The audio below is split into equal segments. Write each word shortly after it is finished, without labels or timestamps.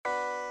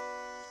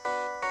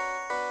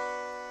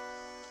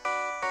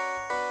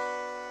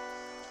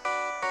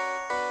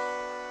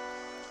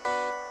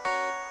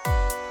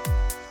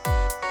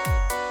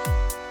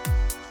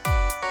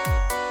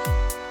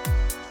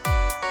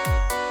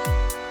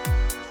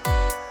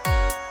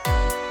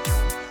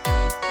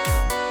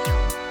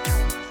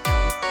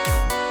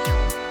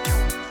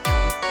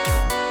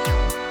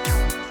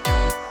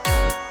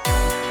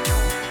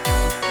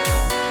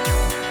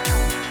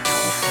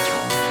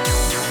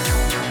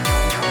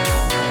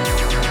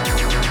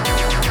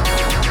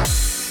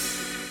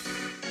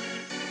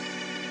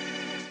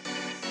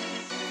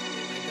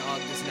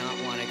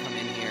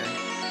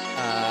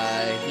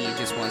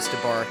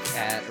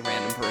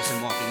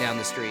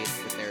the street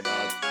with their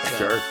dog. So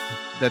Sure.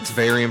 That's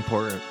very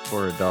important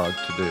for a dog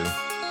to do.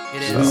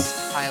 it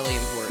is highly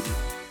important.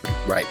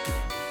 Right.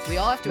 We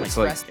all have to It's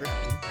express like-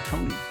 How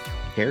many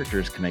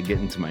characters can I get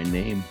into my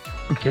name?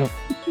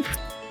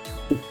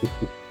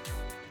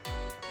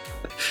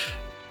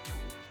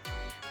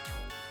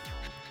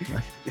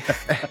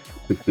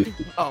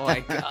 Oh my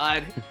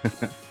god.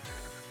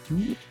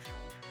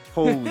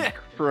 Holy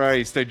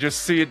Christ! I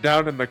just see it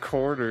down in the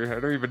corner. I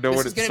don't even know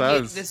what it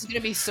says. This is gonna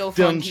be so fun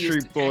Dillon to use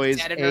Street the Boys,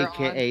 text editor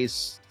on. aka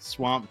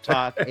Swamp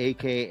Talk,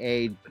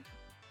 aka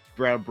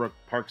Brattlebrook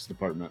Parks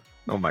Department.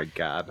 Oh my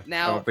God!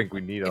 Now, I don't think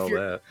we need if all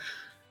you're- that.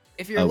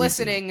 If you're Oh, we do.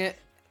 listening,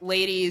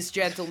 ladies,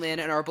 gentlemen,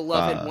 and our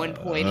beloved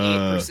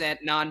 1.8%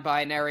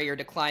 non-binary or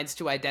declines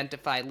to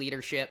identify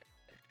leadership,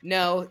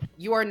 no,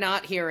 you are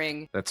not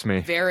hearing That's me.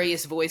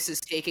 various voices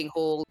taking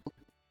hold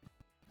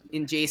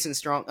in Jason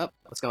Strong. Oh,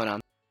 what's going on?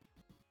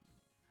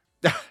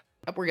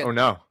 Oh, we're good. Oh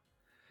no!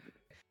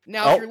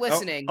 Now, if you're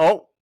listening,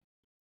 Oh.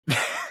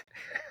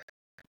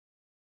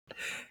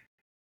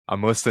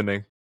 I'm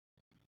listening.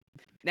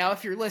 now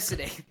if you're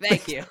listening,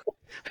 thank you.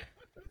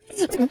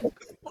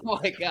 Oh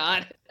my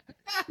god,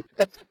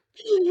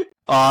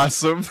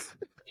 Awesome.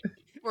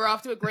 we're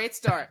off to a great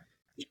start,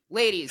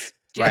 ladies,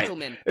 Right.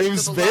 gentlemen. It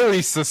was the very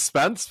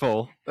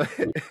suspenseful.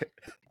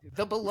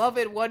 The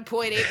beloved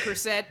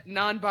 1.8%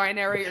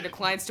 non-binary or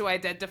declines to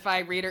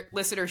identify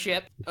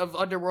listenership of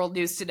Underworld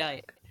News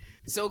Tonight.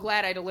 So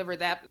glad I delivered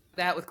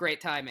that with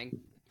great timing.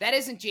 That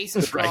isn't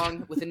Jason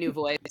Strong with a new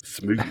voice.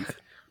 Smooth.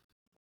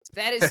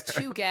 That is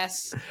two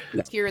guests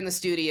here in the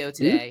studio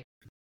today.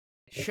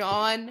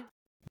 Sean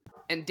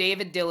and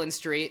David Dillon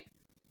Street,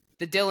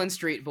 the Dillon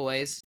Street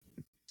Boys,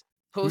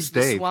 Who's host the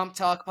Dave? Swamp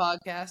Talk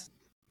podcast.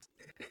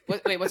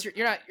 Wait, what's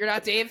you're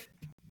not Dave?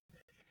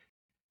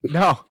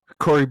 No,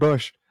 Corey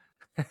Bush.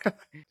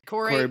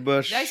 Corey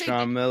Bush, did I say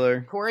Sean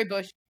Miller. Corey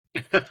Bush.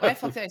 Why the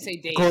fuck did I say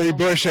Dave? Corey Oh my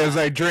Bush as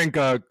God. I drink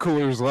a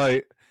Coors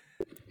Light.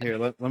 Here,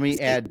 let me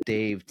add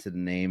Dave to the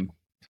name.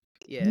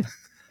 Yeah.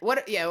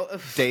 What? Yeah.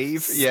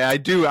 Dave? Yeah, I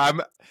do.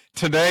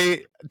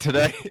 Today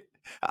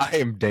I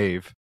am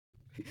Dave.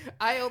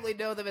 I only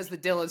know them as the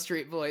Dillon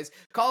Street Boys.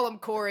 Call him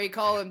Corey.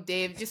 Call him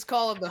Dave. Just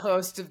call him the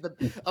host of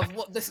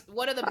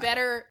one of the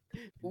better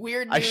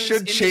weird. I News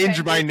should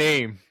change my independent-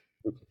 name.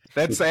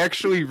 That's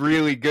actually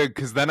really good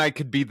because then I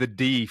could be the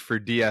D for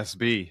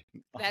DSB.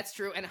 That's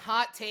true. And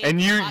hot take.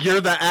 And hot you're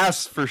take- the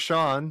S for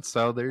Sean,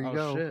 so there you Oh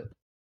go. shit!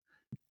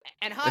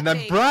 and hot And then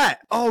take.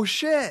 Brett. Oh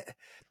shit.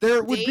 There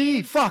it would be.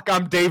 Dave. Fuck,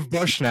 I'm Dave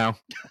Bush now.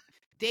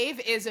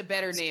 Dave is a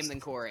better name than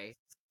Corey.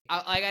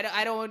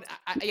 I don't.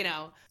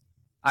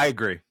 I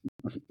agree.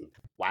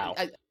 Wow.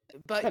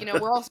 But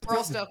we're all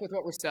stuck with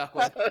what we're stuck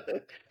with.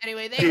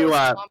 Anyway, they Do,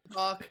 host Swamp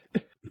Talk.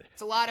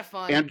 It's a lot of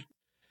fun. And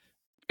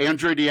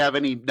Andrew, do you have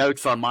any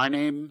notes on my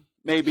name?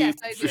 Maybe Yes,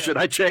 I do. should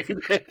I change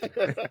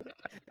it?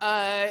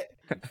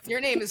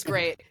 Your name is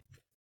great.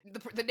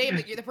 The name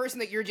that the person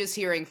that you're just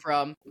hearing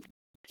from,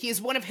 he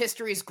is one of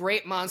history's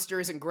great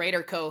monsters and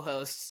greater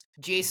co-hosts,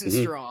 Jason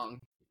Mhm. Strong.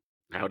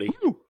 Howdy.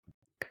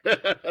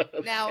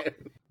 Now,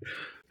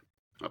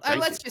 Oh,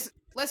 thank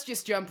let's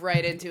just jump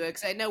right into it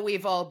because I know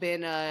we've all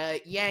been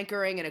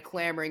yankering and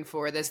clamoring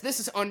for this. This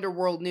is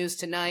Underworld News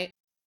Tonight.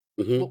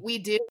 you. Mhm. What we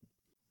do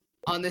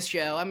on this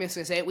show, I'm just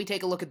gonna say it, we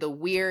take a look at the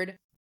weird,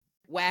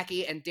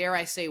 wacky, and dare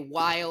I say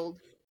wild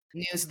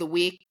news of the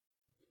week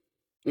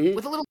Mhm.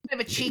 with a little bit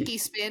of a cheeky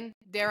spin,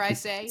 dare I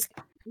say.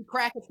 We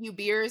crack a few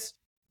beers.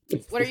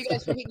 What are you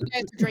guys drinking? You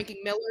guys are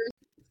drinking Millers,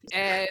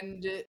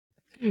 and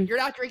you're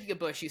not drinking a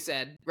Bush, you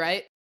said,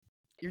 right?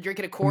 You're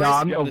drinking a Coors. No,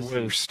 I'm Yeah, the this is-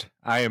 worst.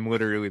 I am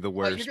literally the you're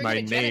worst. drinking My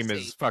a name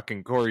Genesee. is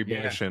fucking Corey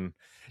Yeah. Bush, and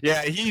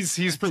yeah,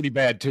 he's pretty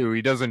bad too.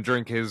 He doesn't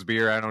drink his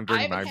beer. I don't I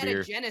drink my haven't had beer.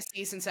 a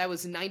Genesee since I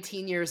was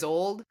 19 years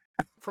old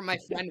from my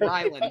friend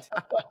Ryland.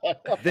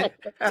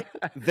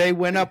 They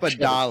went up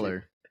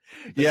 $1.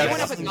 Yeah, They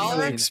went up it's $1?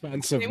 really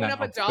expensive They went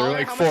now. up $1? They're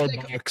like How much $4.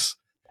 they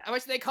How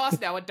much do they cost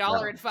now?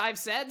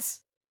 $1.05?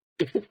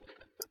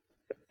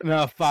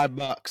 No,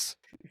 $5.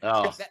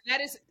 Oh,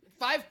 That is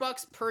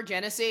 $5 per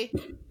Genesee.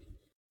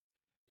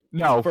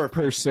 No, For-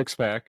 per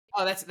 6-pack.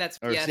 Oh, that's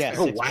Or, yeah. yeah, That's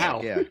Oh, fair.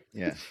 wow.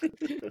 Yeah.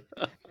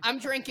 I'm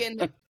drinking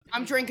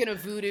a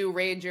Voodoo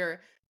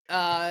Ranger.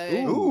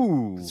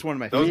 Ooh, It's one of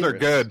my those are favorites.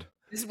 good.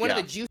 This is one of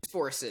Yeah. the Juice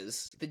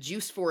Forces, the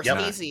Juice Force Yep.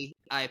 Hazy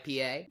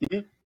IPA.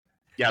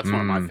 yeah, it's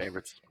one of my Mm.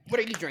 favorites. What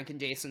are you drinking,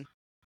 Jason?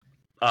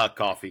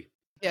 Coffee.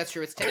 Yeah, it's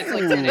true. It's like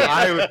 10 Ooh,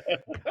 a.m.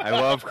 I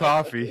love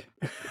coffee.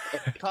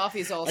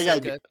 Coffee's also gotta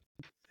good.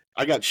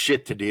 I got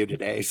shit to do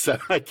today, so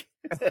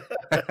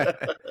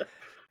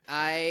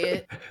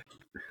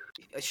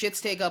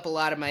Shits take up a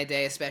lot of my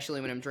day,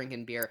 especially when I'm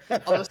drinking beer.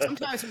 Although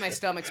sometimes when my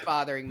stomach's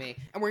bothering me,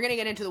 and we're gonna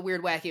get into the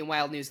weird, wacky, and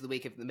wild news of the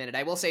week in a minute.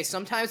 I will say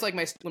sometimes, like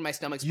when my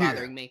stomach's Yeah.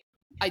 bothering me,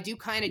 I do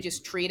kind of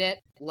just treat it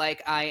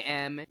like I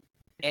am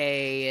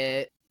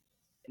a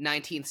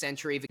 19th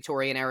century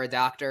Victorian era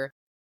doctor.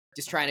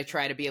 Just trying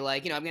to be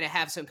like, I'm going to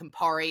have some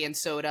Campari and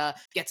soda,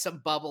 get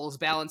some bubbles,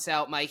 balance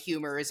out my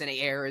humors and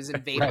airs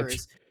and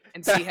vapors,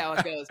 and see how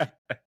it goes.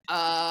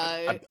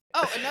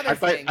 Another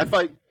thing.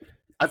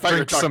 I thought you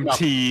were Drink talking some about.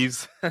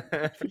 teas.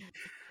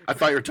 I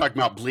thought you were talking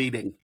about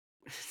bleeding.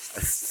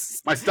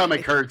 My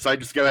stomach hurts. I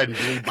just go ahead and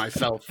bleed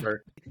myself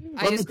for.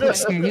 I just put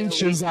some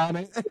leeches on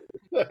it.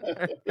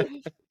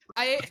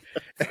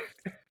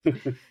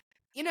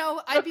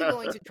 I'd be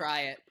willing to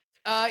try it.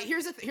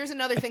 Here's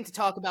another thing to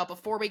talk about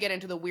before we get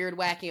into the weird,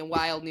 wacky, and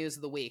wild news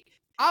of the week.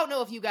 I don't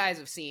know if you guys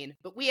have seen,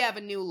 but we have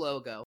a new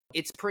logo.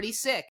 It's pretty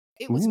sick.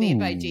 It was made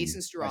by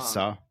Jason Strong. I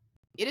saw.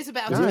 It is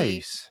about to be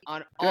Nice.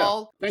 on Yeah,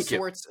 all thank you.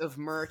 sorts of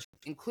merch,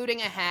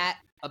 including a hat,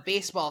 a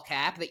baseball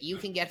cap that you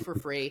can get for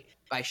free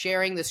by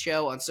sharing this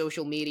show on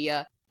social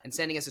media and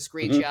sending us a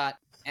screenshot,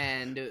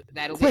 and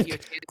that'll give you a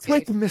chance to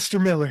Quick,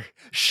 Mr. Miller,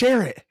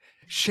 share it.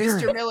 Share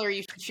Mr. it. Miller,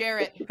 you should share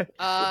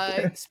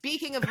it.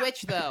 Speaking of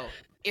which, though,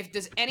 if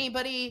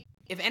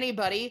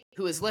anybody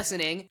who is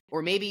listening,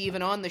 or maybe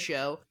even on the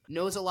show,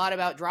 knows a lot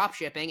about drop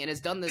shipping and has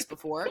done this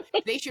before,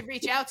 they should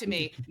reach out to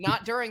me,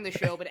 not during the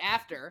show, but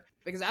after,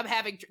 because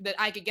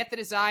I could get the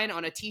design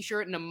on a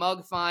t-shirt and a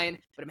mug fine,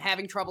 but I'm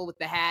having trouble with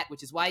the hat,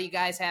 which is why you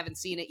guys haven't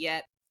seen it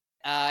yet.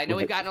 I know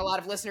we've gotten a lot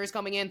of listeners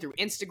coming in through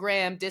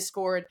Instagram,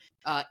 Discord.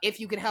 If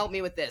you can help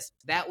me with this,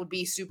 that would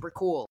be super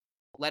cool.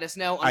 Let us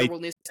know. I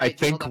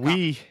think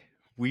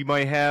we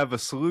might have a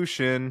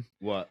solution.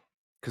 What?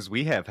 Because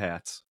we have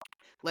hats.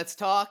 Let's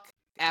talk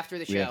after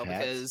the We have show,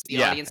 hats? because the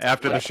Yeah, audience.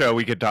 after the show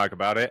we could talk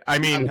about it. I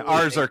mean, Absolutely.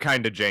 ours are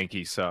kind of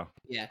janky, so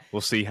Yeah,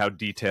 we'll see how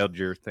detailed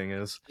your thing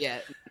is. yeah,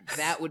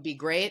 that would be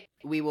great.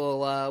 We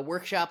will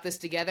workshop this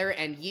together,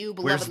 and you,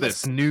 beloved Where's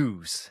this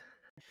news?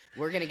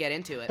 we're gonna get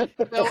into it.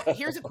 So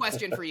here's a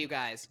question for you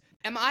guys: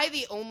 am I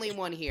the only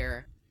one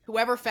here who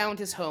ever found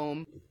his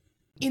home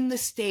in the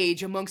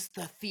stage amongst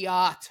the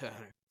theater?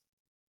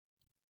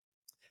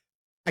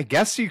 I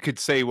guess you could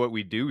say what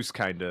we do is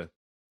kind of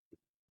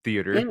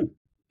theater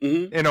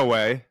Mm-hmm. in a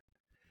way.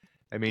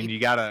 I mean, we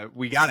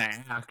gotta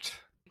act.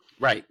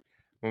 Right.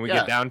 When we Yeah.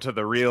 get down to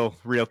the real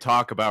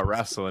talk about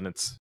wrestling,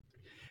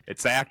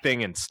 it's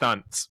acting and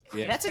stunts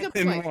Yeah. That's a good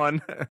in point.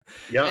 one.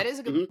 Yeah. That is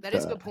a good. That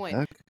is a good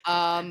point.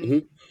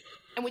 Mhm.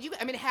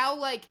 And how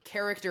like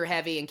character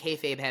heavy and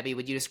kayfabe heavy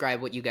would you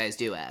describe what you guys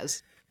do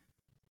as?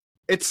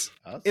 It's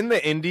Us? in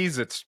the indies.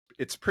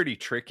 It's pretty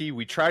tricky.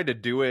 We try to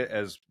do it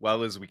as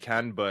well as we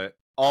can, but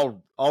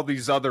all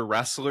these other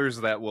wrestlers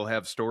that we'll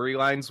have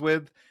storylines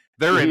with,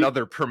 they're in Mhm.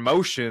 other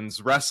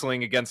promotions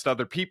wrestling against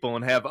other people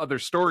and have other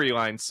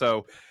storylines.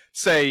 So,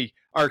 say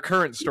our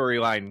current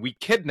storyline, we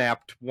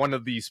kidnapped one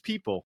of these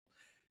people.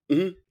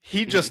 Mhm.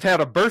 He just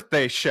had a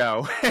birthday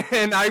show,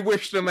 and I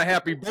wished him a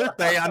happy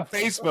birthday on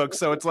Facebook.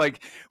 So it's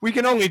like we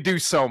can only do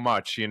so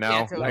much, you know.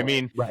 Yeah, totally. I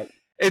mean, Right.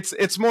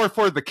 it's more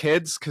for the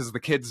kids because the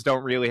kids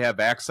don't really have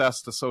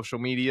access to social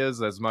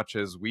medias as much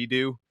as we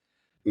do.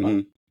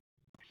 Mhm.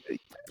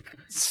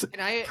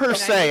 Per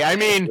se, I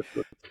mean,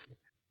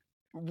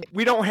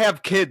 we don't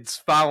have kids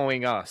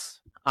following us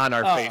on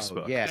our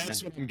Facebook. yeah.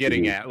 That's what I'm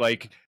getting at.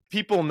 Like,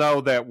 people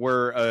know that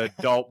we're a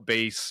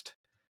adult-based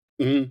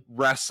Mhm.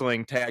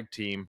 wrestling tag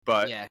team,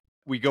 but Yeah,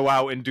 we go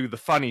out and do the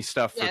funny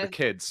stuff for Yeah. the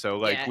kids. So,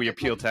 like, Yeah, we it's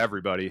appeal like- to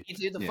everybody. you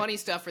do the Yeah. funny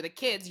stuff for the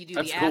kids. You do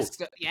That's the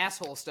cool. the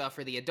asshole stuff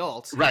for the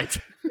adults. Right.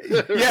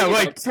 Yeah,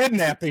 like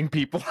kidnapping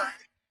people.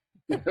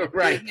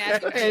 Right.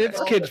 Kidnapping Hey, it's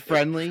people. kid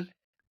friendly.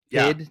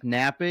 Yeah. Kid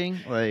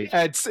napping. Like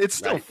Yeah, it's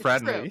still Right.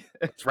 friendly.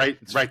 It's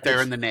right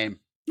there in the name.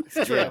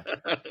 It's true.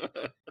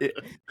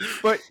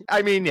 But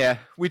I mean, yeah,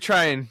 we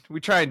try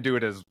and do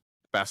it as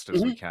best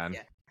as we can.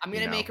 Yeah. I'm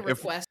gonna You make a know, if-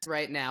 request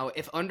right now.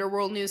 If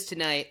Underworld News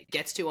Tonight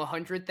gets to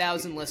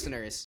 100,000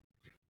 listeners,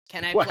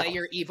 can I Wow. play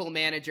your evil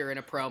manager in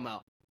a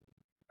promo?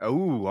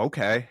 Oh,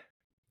 okay.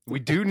 We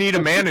do need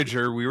a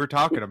manager. We were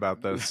talking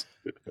about this.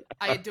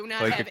 I do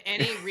not Like have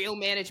any real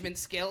management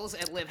skills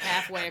and live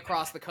halfway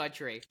across the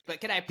country. But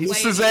can I play?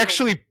 This an is evil-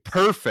 actually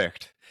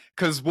perfect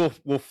because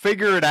we'll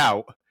figure it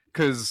out.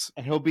 Because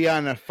and he'll be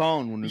on a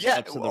phone when we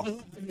get to the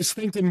I was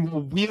thinking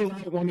we'll wheel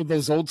out one of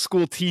those old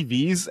school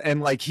TVs and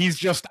like he's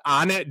just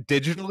on it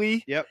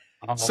digitally. Yep.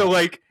 So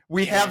like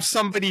we have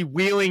somebody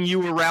wheeling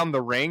you around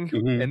the ring,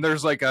 Mhm. and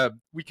there's like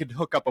we could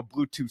hook up a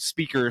Bluetooth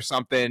speaker or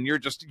something. And you're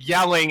just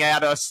yelling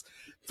at us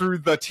through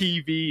the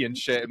TV and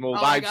shit, and we'll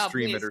Oh my live God,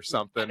 stream please. it or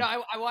something.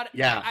 No, I want.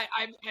 Yeah.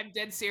 I'm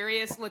dead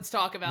serious. Let's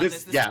talk about This-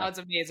 this. This yeah. sounds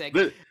amazing.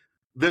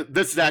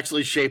 This is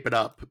actually shaping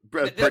up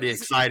pretty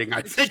This- exciting, I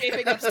It's think.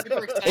 shaping up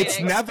super exciting. It's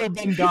never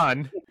been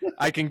done.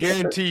 I can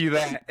guarantee you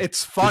that.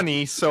 It's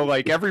funny, so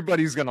like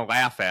everybody's gonna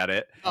laugh at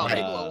it. Oh, Right.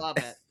 people will love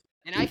it.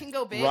 And I can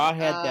go big. Raw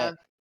had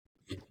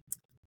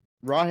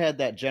Raw had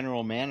that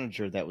general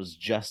manager that was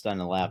just on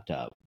a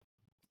laptop.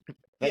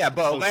 Yeah,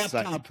 but a the closest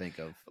I can laptop- think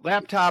of.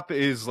 Laptop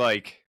is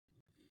like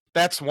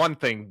that's one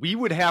thing. We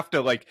would have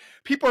to like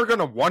people are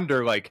gonna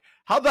wonder like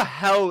how the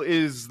hell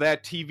is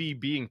that TV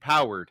being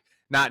powered?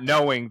 Not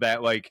knowing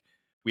that like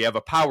we have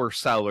a power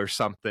cell or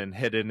something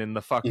hidden in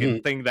the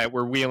fucking thing that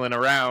we're wheeling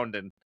around,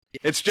 and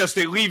it's just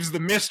it leaves the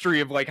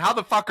mystery of like how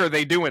the fuck are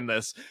they doing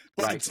this?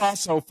 But Right. it's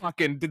also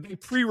fucking did they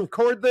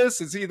pre-record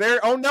this? Is he there?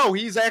 Oh no,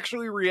 he's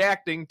actually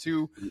reacting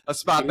to a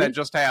spot that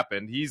just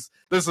happened.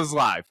 This is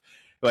live.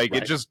 Like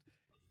Right. it just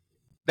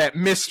that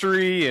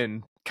mystery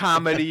and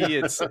comedy.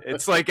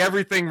 It's like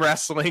everything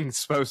wrestling's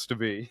supposed to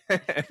be.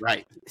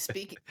 Right.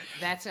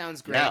 That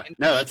sounds great. Yeah. And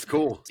No, that's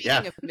cool. speaking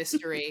Yeah. of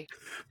mystery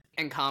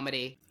and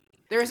comedy,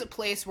 there is a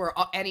place where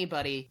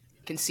anybody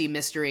can see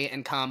mystery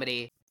and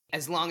comedy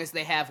as long as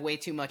they have way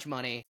too much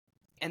money,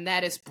 and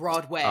that is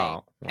Broadway.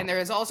 Oh, And there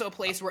is also a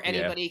place where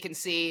anybody can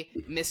see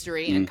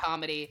mystery and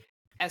comedy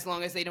as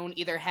long as they don't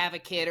either have a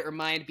kid or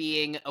mind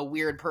being a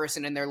weird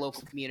person in their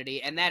local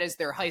community, and that is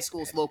their high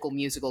school's local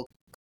musical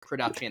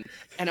production.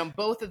 And on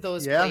both of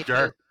those places,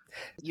 Sure.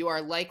 you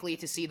are likely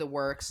to see the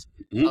works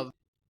Mhm. of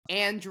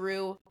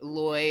Andrew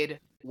Lloyd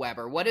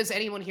Webber. What does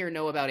anyone here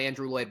know about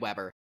Andrew Lloyd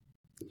Webber?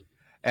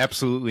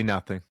 Absolutely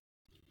nothing.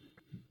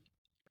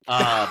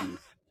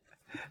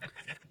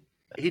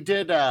 He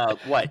did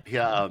what?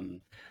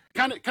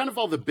 Kind of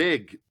all the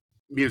big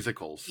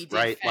musicals, He did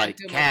right? Like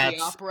Phantom of the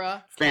Cats,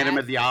 Opera. Phantom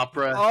Cats. of the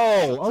Opera.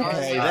 Oh,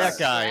 okay, that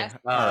guy.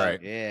 All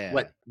right. Yeah.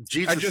 What?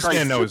 Jesus just Christ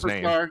didn't know his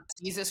name. Superstar?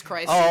 Jesus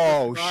Christ.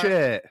 Oh Superstar.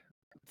 shit.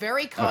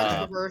 Very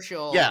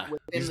controversial. yeah. within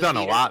He's the done a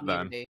theater lot then.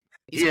 community.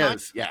 He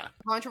is. Yeah.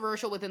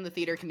 Controversial within the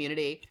theater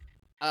community.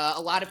 A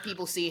lot of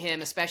people see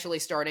him, especially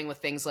starting with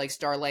things like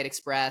Starlight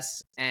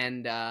Express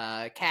and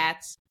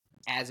Cats,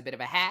 as a bit of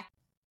a hack.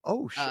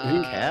 Oh shit.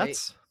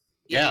 Cats?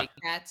 Yeah.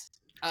 Cats.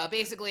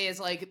 Basically, is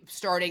like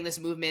starting this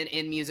movement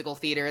in musical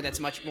theater that's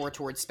much more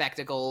towards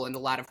spectacle and a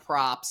lot of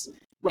props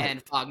Right.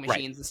 and fog Right.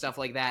 machines and stuff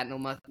like that,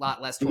 and a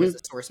lot less towards the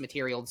source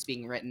material that's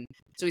being written.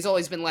 So he's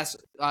always been less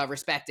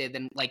respected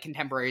than like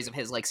contemporaries of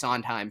his, like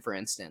Sondheim, for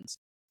instance.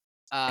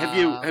 Have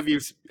you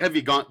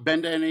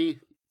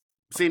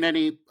seen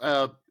any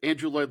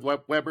Andrew Lloyd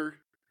Webber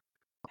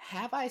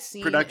Have I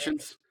seen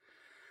productions?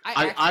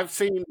 I I've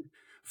seen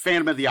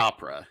Phantom of the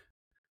Opera.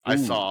 I Ooh.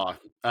 saw.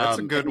 That's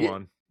a good and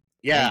one.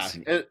 Yeah. Ain't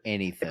seen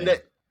anything.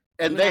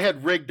 And they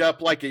had rigged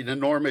up like an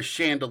enormous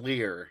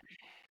chandelier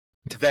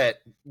that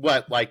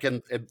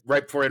and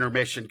right before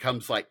intermission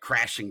comes like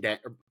crashing down.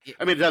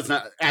 I mean, it does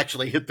not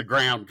actually hit the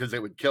ground because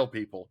it would kill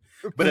people,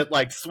 but it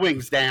like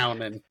swings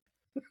down and.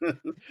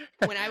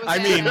 when I was I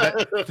at, mean,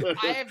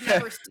 I have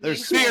never seen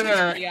There's Phantom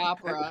theater. of the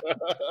Opera.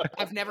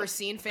 I've never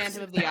seen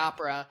Phantom of the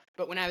Opera,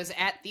 but when I was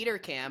at theater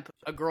camp,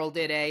 a girl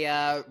did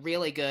a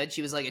really good.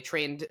 She was like a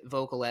trained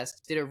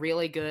vocalist. Did a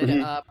really good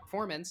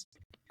performance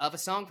of a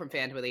song from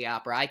Phantom of the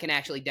Opera. I can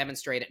actually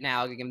demonstrate it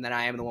now, given that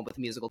I am the one with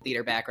the musical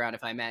theater background,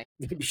 if I may.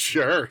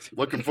 Sure,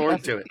 looking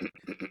forward to it.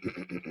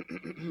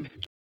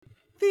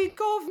 Think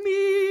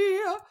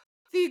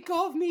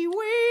of me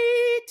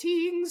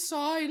waiting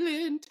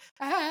silent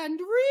and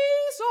resigned.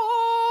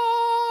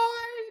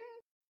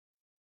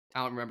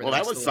 I don't remember. Well, the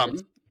that rest was of the words.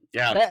 something.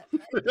 Yeah.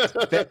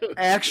 That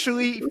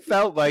actually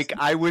felt like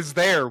I was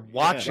there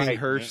watching Right.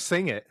 her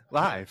sing it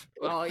live.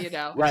 Well, you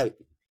know, Right.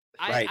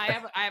 I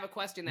have a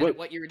question then.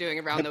 What you were doing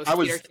around those I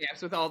was- theater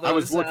camps with all those? I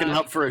was looking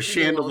out for a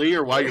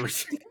chandelier while you were.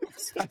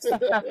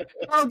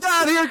 Oh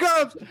God, here it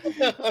comes!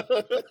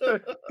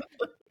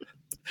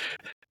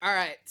 All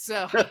right,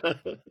 so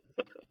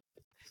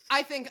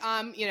I think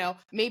I'm,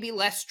 maybe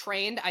less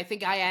trained. I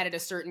think I added a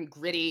certain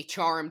gritty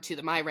charm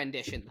to my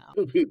rendition,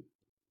 though.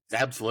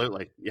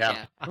 Absolutely.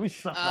 Yeah.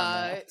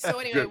 So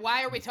anyway,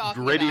 why are we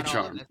talking Gritty about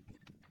all charm. of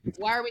this?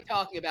 Why are we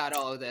talking about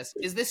all of this?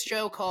 Is this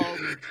show called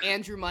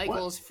Andrew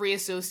Michaels Free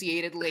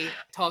Associatedly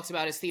Talks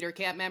About His Theater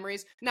Camp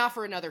Memories? Not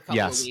for another couple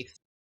of weeks.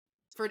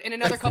 In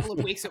another couple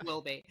of weeks, it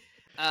will be.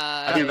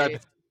 I mean,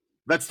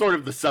 that's sort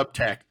of the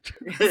subtext.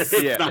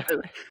 It's Yeah. not-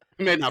 it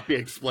may not be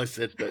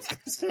explicit, but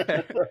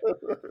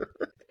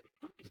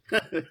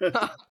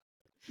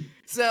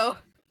So,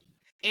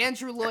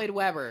 Andrew Lloyd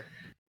Webber,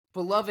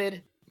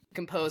 beloved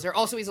composer,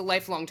 also he's a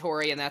lifelong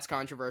Tory, and that's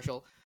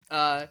controversial,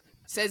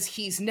 says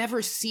he's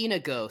never seen a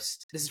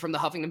ghost. This is from the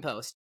Huffington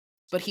Post.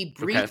 But he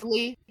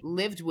briefly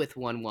lived with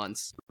one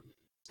once.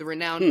 The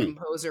renowned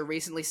composer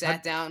recently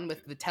sat down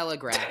with The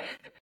Telegraph,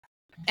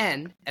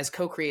 and, as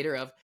co-creator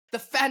of The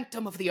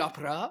Phantom of the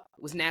Opera,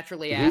 was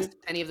naturally asked if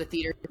any of the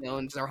theater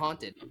knowns are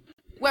haunted.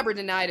 Webber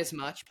denied as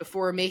much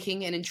before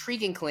making an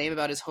intriguing claim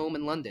about his home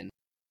in London.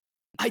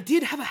 I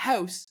did have a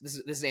house, this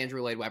is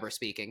Andrew Lloyd Webber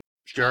speaking.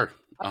 sure.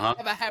 I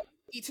have a house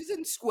in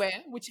Eaton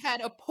Square which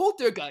had a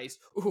poltergeist.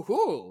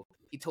 Ooh,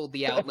 he told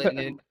the outlet.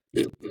 And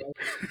he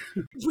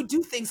would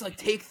do things like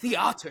take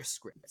theater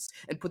scripts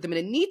and put them in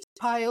a neat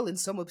pile in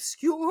some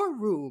obscure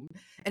room.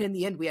 And in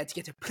the end, we had to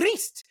get a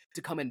priest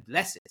to come and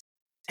bless it.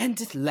 And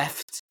it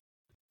left.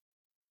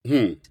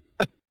 The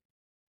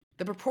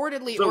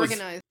purportedly So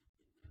organized...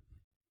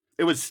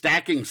 It was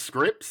stacking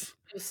scripts.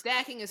 It was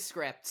stacking his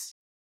scripts.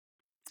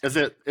 Is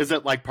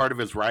it like part of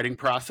his writing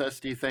process?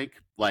 Do you think?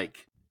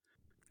 Like,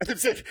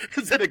 is it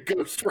a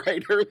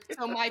ghostwriter?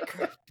 So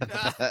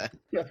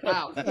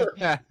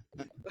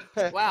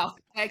wow. Wow.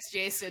 Thanks,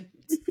 Jason.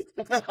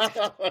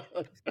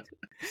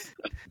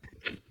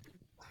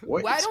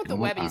 Why don't the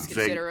Webbies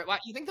consider it?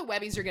 You think the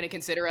Webbies are going to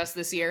consider us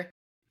this year?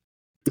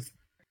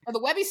 Are the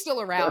Webbies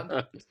still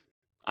around?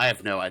 I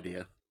have no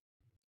idea.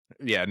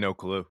 Yeah, no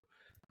clue.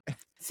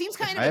 Seems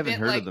kind of I a haven't bit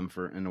heard like of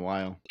them in a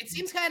while. it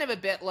seems kind of a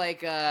bit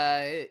like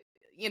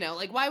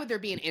like why would there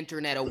be an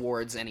internet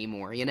awards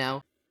anymore?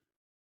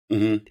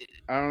 Mhm.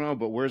 I don't know,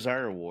 but where's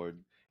our award?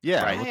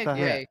 Yeah, I what the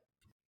agree. heck?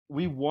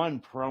 We won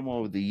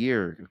promo of the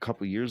year a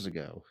couple years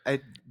ago.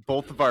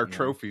 Both of our Yeah.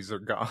 trophies are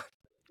gone.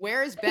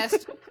 Where's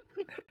best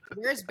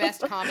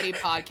comedy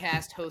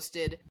podcast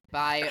hosted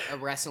by a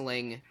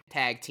wrestling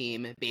tag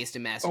team based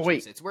in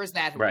Massachusetts? Where's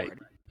that Right. award?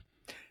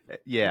 What am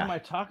Yeah. I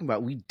talking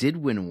about? We did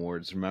win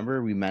awards.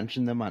 Remember, we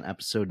mentioned them on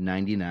episode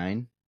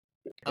 99.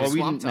 Of Well, we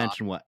Swamp didn't Talk.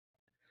 mention what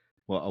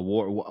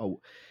award.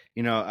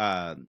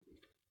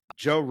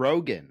 Joe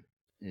Rogan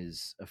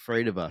is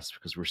afraid of us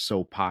because we're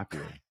so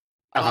popular.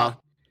 Uh-huh.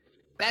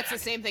 That's the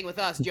same thing with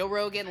us. Joe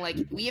Rogan, like,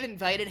 we've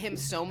invited him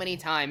so many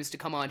times to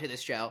come onto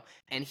this show,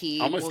 and he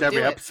Almost won't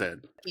every do it.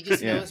 episode. He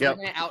just Yeah. knows we're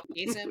going to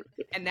outpace him.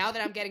 And now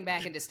that I'm getting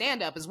back into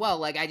stand-up as well,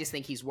 like, I just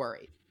think he's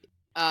worried.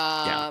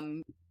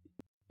 Mhm.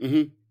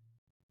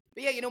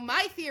 But yeah,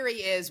 my theory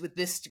is with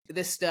this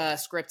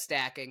script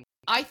stacking,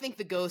 I think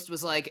the ghost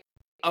was like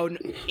an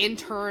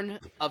intern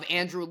of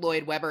Andrew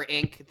Lloyd Webber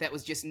Inc. that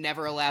was just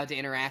never allowed to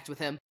interact with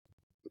him.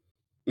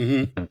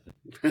 Mhm.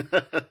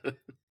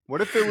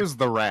 What if it was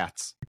the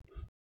rats?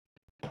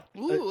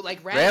 Ooh,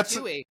 like Rats-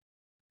 Ratatouille.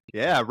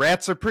 Yeah,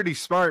 rats are pretty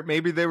smart.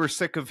 Maybe they were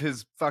sick of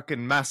his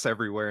fucking mess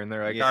everywhere, and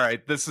they're like, Yeah. "All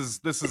right, this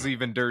is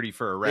even dirty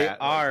for a They rat.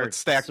 are Let's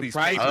stack these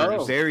surprisingly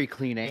papers." Oh. very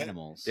clean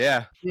animals.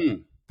 Yeah, Hmm.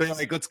 they're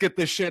like, "Let's get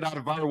this shit out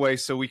of our way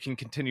so we can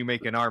continue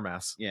making our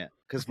mess." Yeah,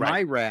 because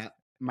Right.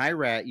 my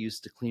rat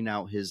used to clean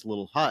out his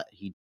little hut.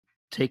 He'd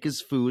take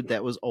his food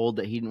that was old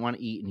that he didn't want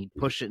to eat, and he'd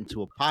push it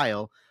into a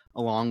pile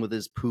along with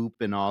his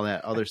poop and all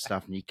that other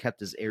stuff, and he kept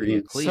his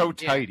area clean. So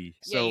tidy.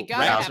 Yeah, you So gotta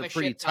rats have are a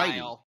pretty shit tidy.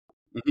 pile.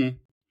 Mhm.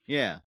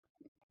 Yeah,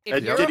 If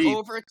And you're did he-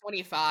 over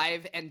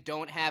 25 and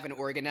don't have an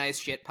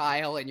organized shit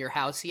pile in your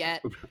house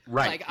yet,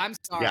 Right. like, I'm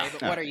sorry, Yeah.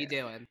 but what are you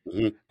doing?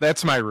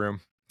 That's my room.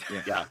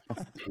 Yeah.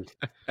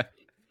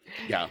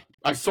 Yeah.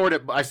 I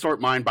sort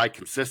mine by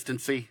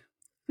consistency.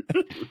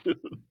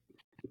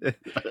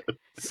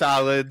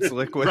 Solids,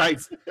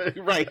 liquids, Right.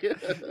 Right.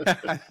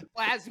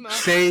 Plasma.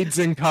 shades,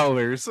 and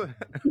colors.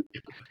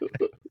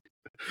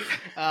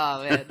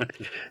 Oh, man.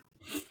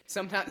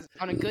 Sometimes,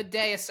 on a good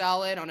day, a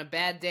solid. On a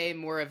bad day,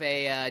 more of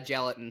a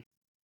gelatin.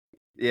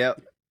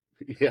 Yep.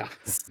 Yeah.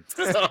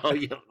 Oh,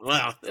 yeah.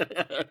 Wow.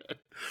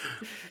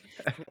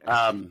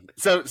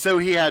 So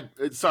he had.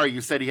 Sorry,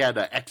 you said he had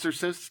an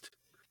exorcist.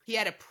 He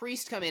had a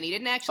priest come in. He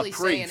didn't actually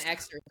say an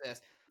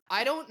exorcist.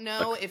 I don't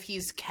know if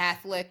he's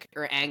Catholic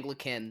or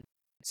Anglican.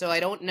 So I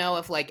don't know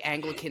if, like,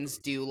 Anglicans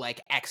do,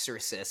 like,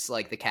 exorcists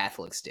like the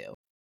Catholics do.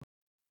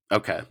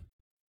 Okay.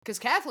 Because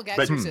Catholic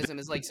exorcism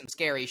is, like, some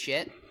scary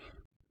shit.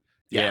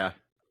 Yeah.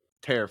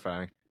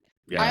 Terrifying.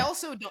 Yeah. I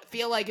also don't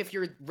feel like if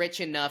you're rich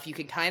enough, you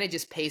can kind of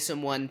just pay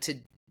someone to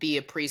be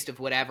a priest of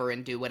whatever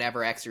and do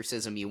whatever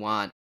exorcism you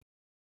want.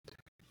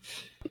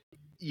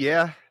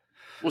 Yeah.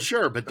 Well,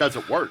 sure, but does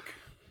it work?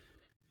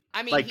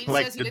 I mean, he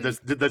says he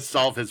didn't... did this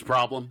solve his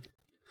problem?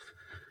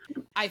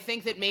 I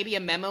think that maybe a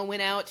memo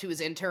went out to his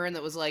intern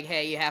that was like,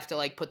 hey, you have to,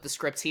 like, put the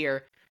scripts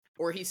here.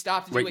 Or he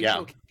stopped doing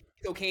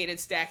cocaine and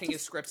stacking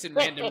his scripts in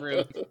random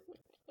rooms.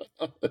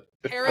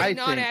 Harry,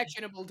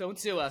 non-actionable, don't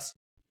sue us.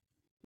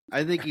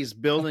 I think he's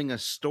building a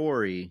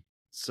story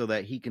so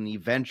that he can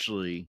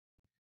eventually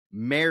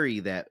marry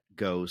that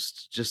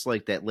ghost, just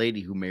like that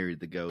lady who married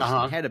the ghost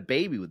and had a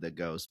baby with the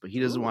ghost, but he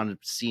doesn't want to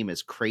seem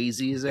as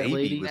crazy as that Baby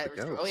lady. with the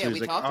ghost. Oh, yeah, So we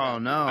he's like, talked oh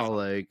about no,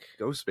 like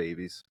Ghost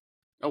babies.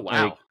 Oh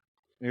wow. Like,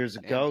 there's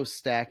a Man. ghost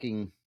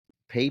stacking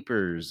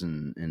papers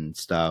and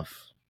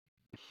stuff.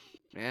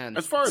 Man.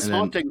 As far as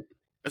And then-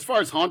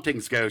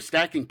 hauntings go,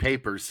 stacking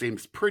papers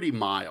seems pretty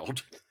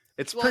mild.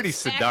 It's Well, pretty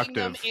stacking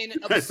them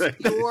seductive. in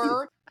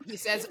obscure, he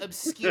says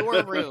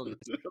obscure rooms.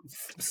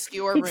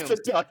 Obscure rooms.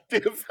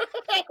 Seductive.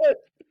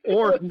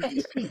 Or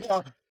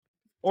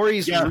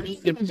he's Yeah.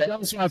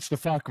 Jones wants to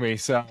fuck me,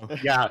 so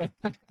Yeah.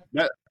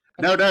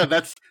 No,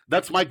 that's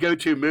my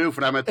go-to move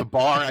when I'm at the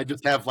bar. I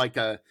just have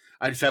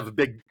a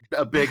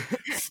big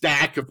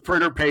stack of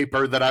printer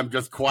paper that I'm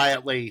just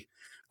quietly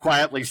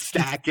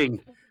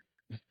stacking,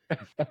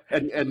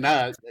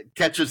 and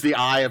catches the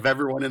eye of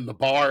everyone in the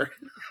bar.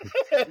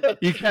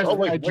 you can't. Oh,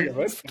 wait, look at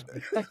this.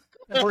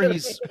 or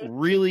he's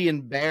really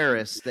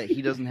embarrassed that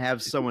he doesn't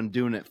have someone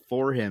doing it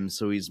for him,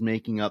 so he's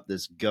making up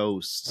this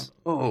ghost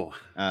Oh,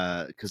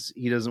 because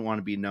he doesn't want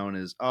to be known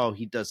as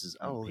he does his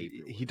own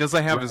paper. he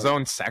doesn't have his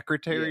own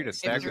secretary Yeah. to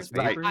stack his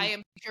Right. papers. I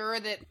am sure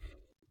that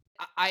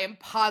I am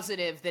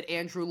positive that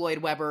Andrew Lloyd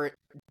Webber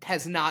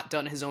has not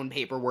done his own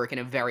paperwork in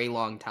a very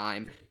long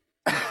time,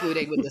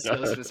 including when this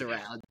ghost was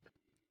around.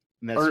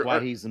 And that's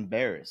why he's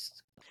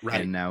embarrassed.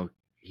 right. And now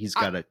he's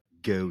got a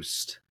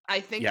ghost. I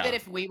think Yeah. that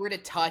if we were to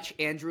touch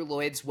Andrew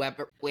Lloyd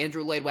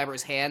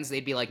Webber's hands,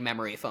 they'd be like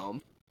memory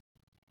foam.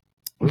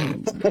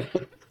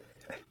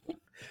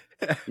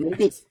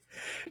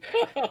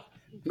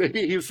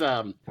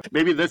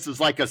 Maybe this is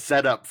like a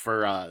setup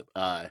for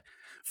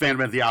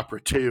Phantom of the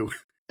Opera 2.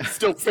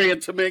 Still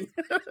phantoming.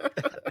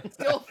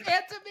 Still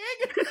phantoming.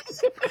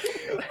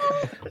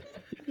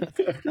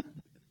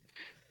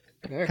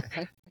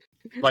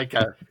 like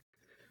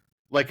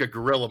a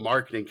guerrilla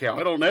marketing camp.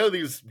 I don't know,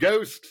 these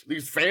ghosts,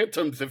 these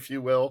phantoms, if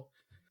you will.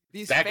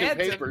 These Stacking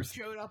phantoms papers.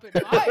 showed up in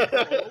my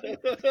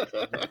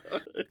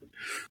home.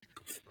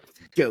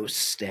 Ghost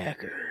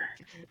stacker.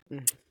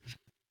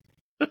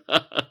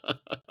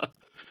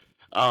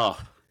 Oh,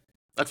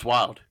 that's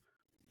wild.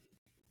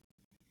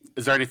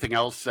 Is there anything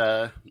else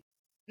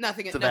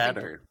Nothing to that?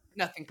 Or?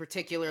 Nothing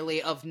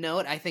particularly of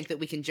note. I think that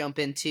we can jump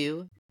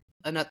into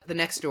the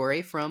next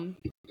story from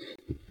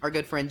our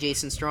good friend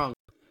Jason Strong.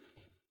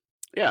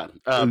 Yeah.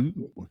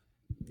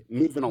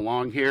 Moving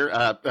along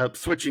here,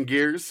 switching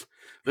gears.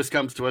 This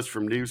comes to us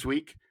from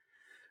Newsweek.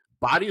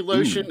 Body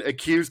lotion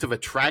accused of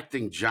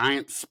attracting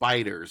giant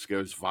spiders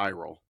goes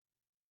viral.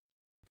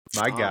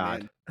 My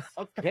God. Man.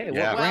 Okay,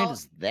 Yeah. what brand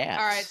is that?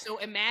 All right, so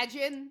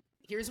imagine.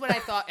 Here's what I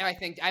thought. I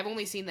think I've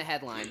only seen the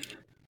headline.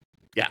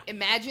 Yeah.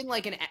 Imagine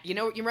like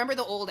you remember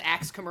the old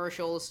Axe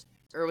commercials,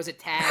 or was it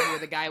Tag, where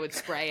the guy would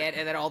spray it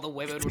and then all the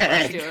women would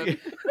rush to him?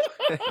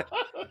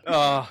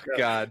 Oh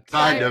God.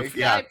 Kind of.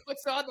 Yeah. Guy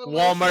puts on the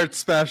Walmart lotion,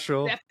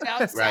 special. steps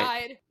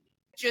outside,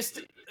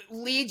 just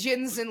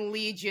legions and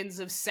legions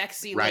of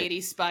sexy lady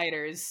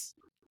spiders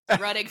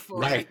running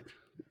for him.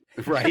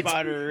 Right.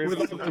 Spider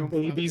With all the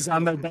babies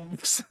on their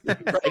backs.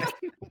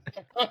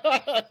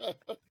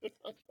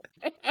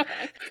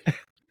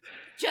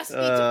 Just need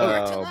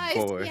to fertilize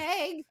boy. the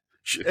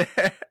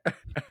egg.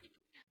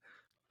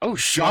 Oh,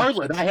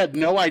 Charlotte, I had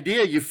no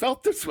idea you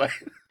felt this way.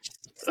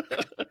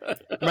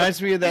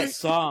 Reminds me of that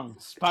song,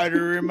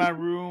 "Spider in My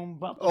Room."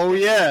 Oh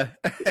yeah.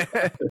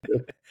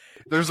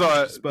 there's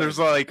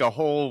like a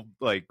whole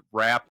like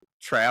rap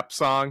trap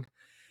song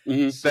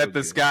that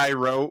this guy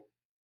wrote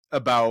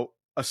about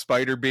a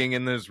spider being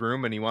in his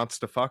room and he wants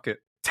to fuck it.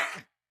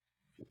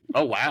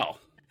 Oh wow.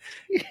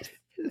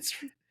 It's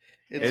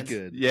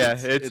good. Yeah,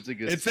 it's a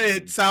good.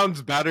 It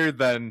sounds better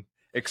than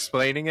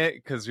explaining it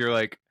because you're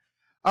like,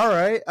 all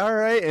right,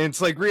 and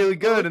it's like really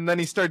good, and then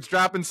he starts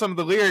dropping some of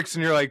the lyrics,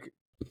 and you're like,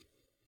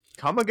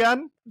 come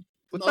again?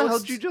 What the hell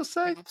did you just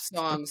say?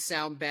 Songs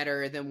sound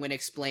better than when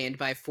explained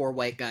by four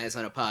white guys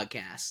on a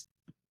podcast.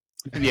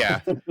 Yeah,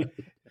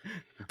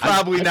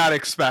 probably not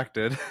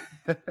expected.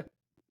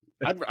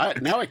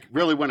 Now I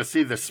really want to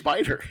see this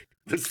spider,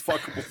 this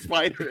fuckable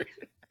spider.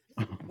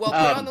 Well,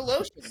 put on the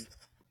lotion.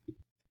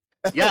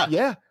 Yeah,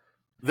 yeah.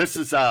 This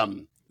is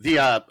someone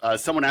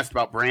asked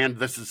about brand.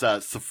 This is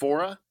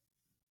Sephora.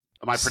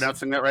 Am I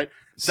pronouncing that right?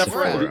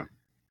 Sephora.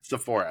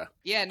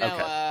 Yeah, no.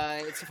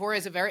 Okay. Sephora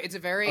is a very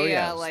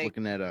like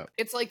looking that up.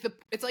 It's like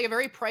a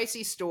very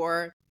pricey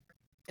store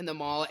in the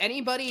mall.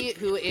 Anybody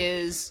who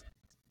is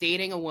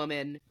dating a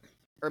woman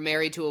or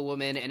married to a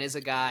woman and is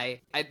a guy,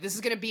 this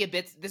is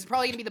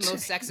probably gonna be the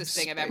most sexist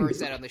thing I've ever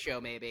said on the show,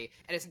 maybe.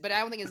 But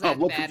I don't think it's that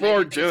looking bad.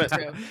 Forward to it.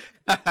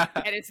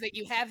 And it's that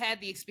you have had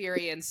the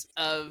experience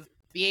of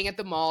being at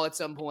the mall at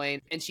some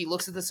point, and she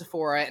looks at the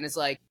Sephora and is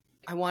like,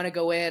 I want to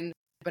go in,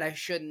 but I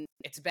shouldn't.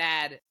 It's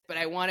bad, but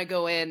I want to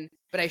go in,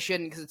 but I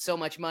shouldn't because it's so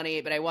much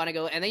money, but I want to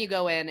go. And then you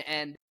go in,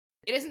 and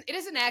it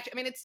isn't actually.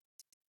 I mean,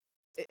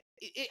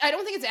 I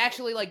don't think it's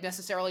actually like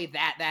necessarily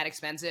that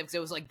expensive, because it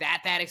was like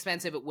that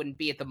expensive, it wouldn't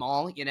be at the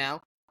mall, you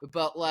know.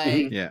 But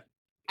like, Yeah,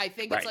 I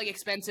think it's like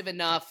expensive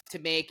enough to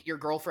make your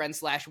girlfriend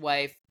 /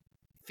 wife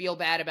feel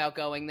bad about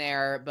going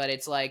there, but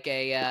it's like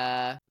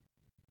a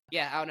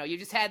yeah, I don't know. You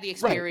just had the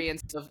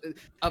experience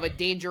of a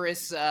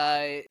dangerous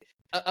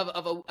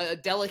of a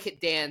delicate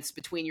dance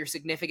between your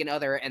significant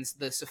other and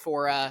the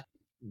Sephora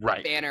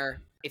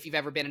banner. If you've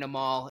ever been in a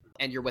mall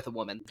and you're with a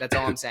woman, that's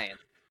all I'm saying.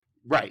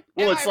 Right.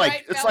 Well, Am it's I like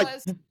right, it's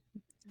fellas? like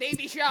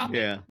baby shopping.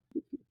 yeah.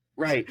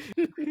 right.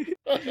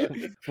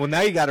 Well,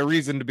 now you got a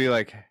reason to be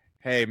like,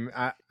 hey,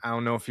 I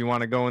don't know if you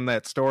want to go in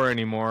that store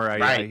anymore.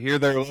 I hear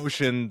their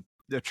lotion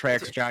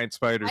attracts giant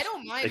spiders. I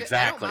don't mind.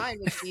 Exactly. I don't mind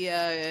with the.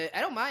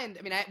 I don't mind.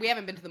 I mean, we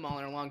haven't been to the mall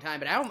in a long time,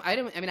 but I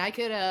don't. I mean, I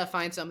could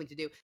find something to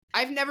do.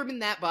 I've never been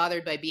that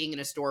bothered by being in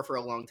a store for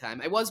a long time.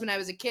 I was when I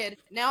was a kid.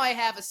 Now I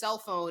have a cell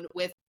phone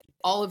with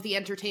all of the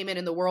entertainment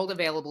in the world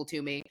available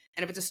to me,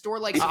 and if it's a store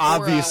like Sephora,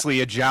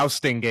 obviously a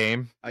jousting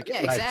game.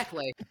 Yeah,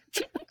 exactly.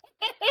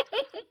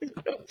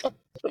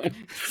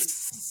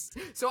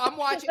 So I'm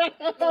watching.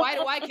 Why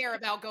do I care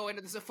about going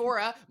to the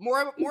Sephora?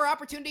 More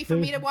opportunity for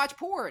me to watch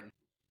porn.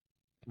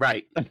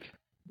 Right.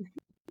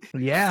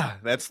 Yeah,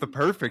 that's the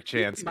perfect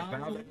chance.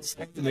 It's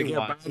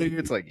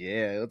like,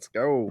 yeah, let's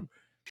go.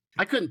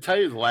 I couldn't tell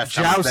you the last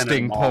time I've been in a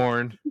Jousting mall.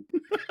 porn.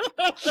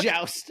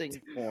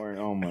 Jousting porn.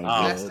 Oh my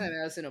Last god. time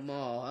I was in a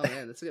mall. Oh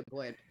man, that's a good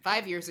point.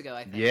 5 years ago,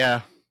 I think.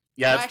 Yeah.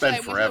 Yeah, No, it's actually,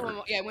 been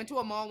forever. I went to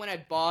a mall when I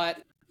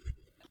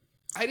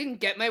didn't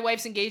get my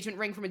wife's engagement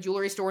ring from a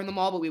jewelry store in the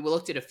mall, but we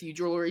looked at a few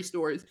jewelry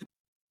stores,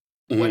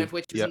 one of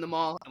which was in the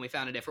mall, and we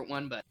found a different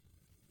one. But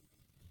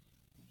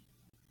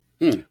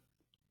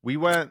We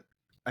went,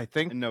 I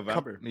think, In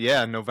November.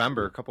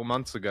 November, a couple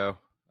months ago.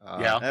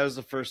 Yeah. That was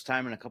the first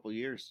time in a couple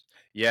years.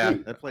 Yeah.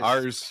 That place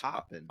Ours- is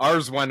popping.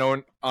 Ours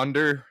went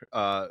under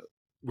 5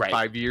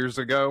 Right. years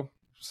ago,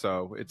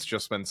 so it's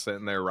just been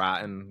sitting there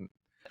rotting.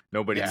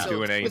 Nobody's Yeah.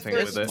 doing anything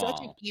there's with it. such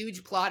a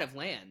huge plot of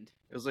land.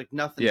 It was like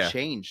nothing Yeah.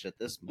 changed at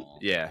this mall.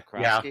 Yeah.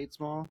 Crossgates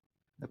Mall.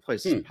 That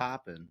place is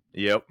popping.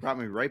 Yep. Brought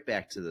me right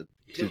back to the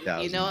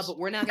 2000s. You know, but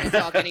we're not going to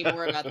talk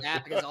anymore about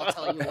that because I'll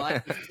tell you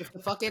what. If the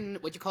fucking,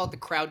 what you call it, the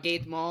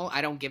Crowdgate Mall,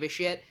 I don't give a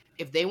shit.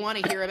 If they want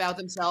to hear about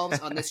themselves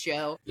on this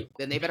show,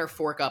 then they better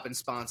fork up and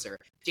sponsor.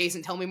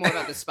 Jason, tell me more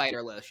about the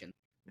spider lotion.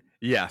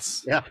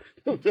 Yes. Yeah.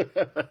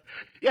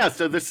 Yeah,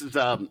 so this is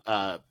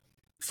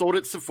sold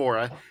at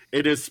Sephora.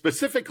 It is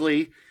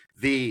specifically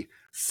the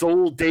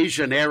Sol de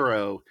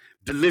Janeiro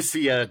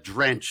Delicia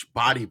Drench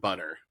Body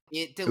Butter.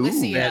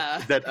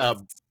 Delicia. That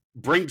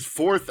brings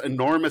forth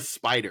enormous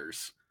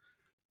spiders.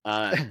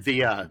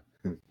 The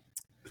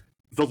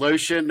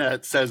lotion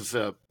says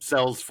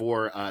sells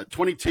for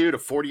 $22 to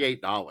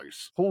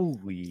 $48.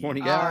 Holy.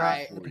 20 All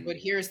right, but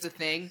here's the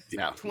thing.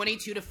 Yeah.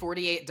 $22 to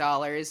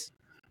 $48,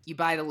 you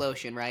buy the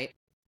lotion, right?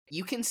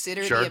 You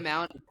consider Sure. the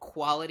amount of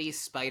quality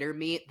spider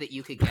meat that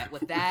you could get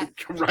with that.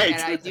 Right.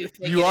 And I do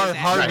think You it are is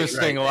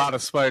harvesting right. a lot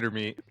of spider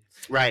meat.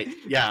 Right.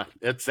 Yeah.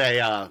 It's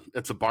a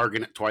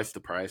bargain at twice the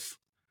price.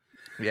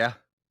 Yeah.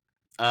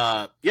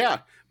 Yeah.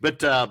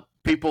 But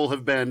people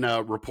have been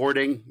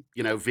reporting,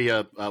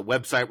 via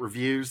website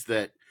reviews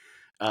that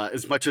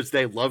as much as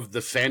they love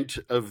the scent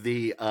of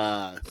the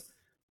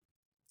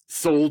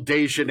Sol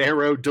de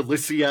Janeiro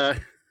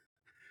Delicia,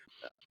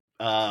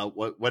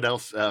 what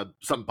else?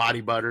 Some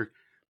body butter.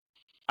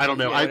 I don't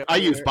know. Yeah, I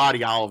use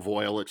body olive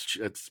oil.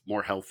 It's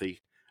more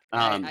healthy.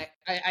 I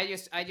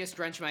just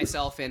drench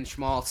myself in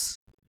schmaltz.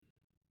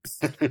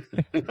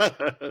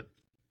 But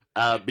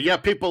yeah,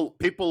 people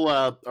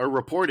are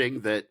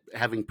reporting that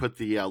having put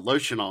the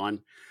lotion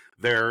on,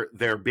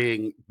 they're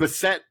being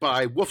beset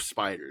by wolf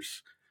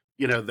spiders.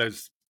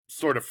 Those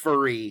sort of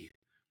furry.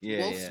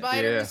 Wolf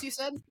spiders, you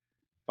said?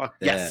 Fuck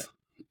that. Yes.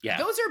 Yeah.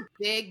 Those are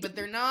big, but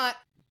they're not.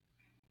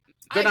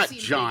 They're not seen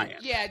giant.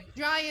 Big, yeah,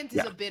 giant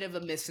is a bit of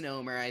a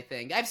misnomer, I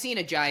think. I've seen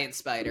a giant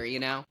spider,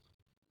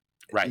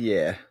 Right.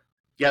 Yeah.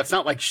 Yeah, it's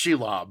not like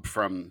Shelob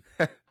from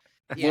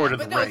Yeah, Lord of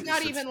but the no, Rings. it's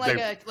not even like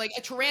a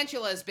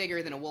tarantula is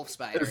bigger than a wolf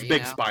spider. It's a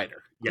big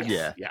spider. Yes.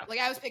 Yeah. Yeah. Like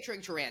I was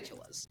picturing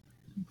tarantulas.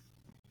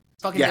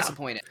 Fucking Yeah.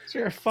 disappointed. Is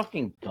there a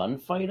fucking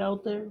gunfight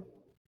out there?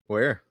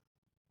 Where?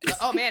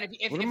 Oh man,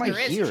 if What am I there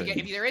is, hearing?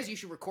 if there is, you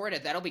should record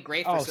it. That'll be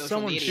great for social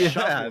someone's media.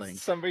 shuffling.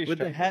 Somebody With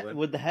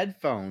the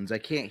headphones, I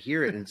can't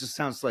hear it, and it just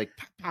sounds like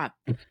pop,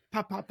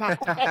 pop, pop, pop,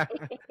 pop.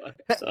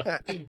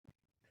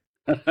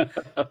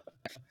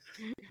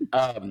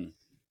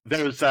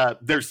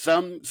 There's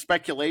some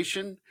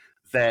speculation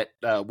that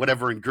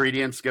whatever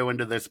ingredients go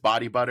into this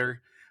body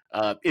butter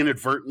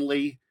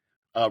inadvertently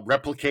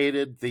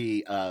replicated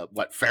the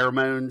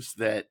pheromones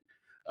that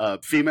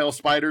female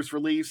spiders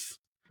release.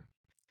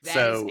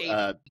 That is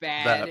a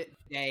bad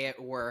day at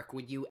work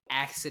when you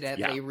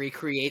accidentally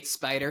recreate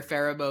spider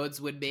pheromones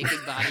when making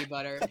body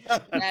butter.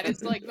 That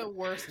is like the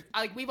worst.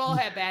 Like we've all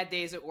had bad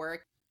days at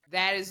work.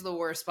 That is the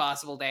worst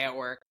possible day at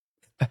work.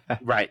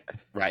 Right.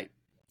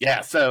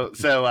 Yeah. So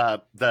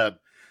the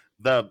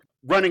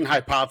running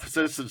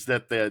hypothesis is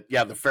that the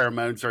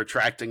pheromones are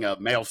attracting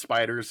male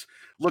spiders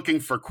looking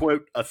for,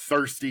 quote, a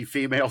thirsty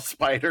female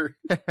spider.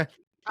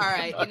 All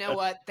right, you know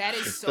what? That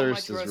is so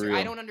much Thirst is grosser. real.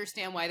 I don't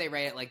understand why they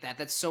write it like that.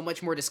 That's so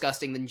much more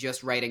disgusting than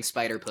just writing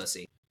spider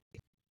pussy.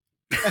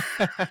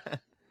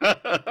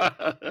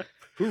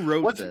 Who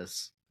wrote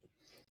this?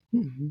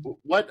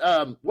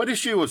 What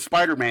issue of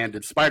Spider-Man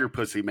did Spider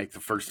Pussy make the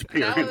first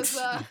appearance?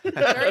 That was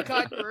very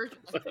controversial.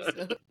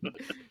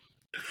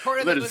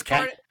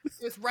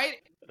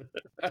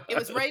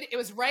 It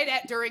was right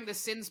at during the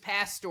Sins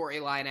Past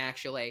storyline,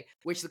 actually,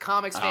 which the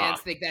comics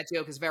fans think that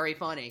joke is very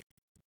funny.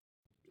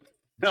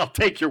 I'll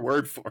take your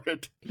word for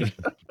it.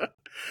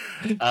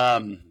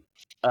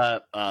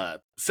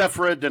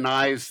 Sephora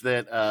denies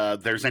that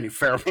there's any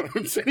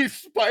pheromones, any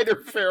spider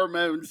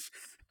pheromones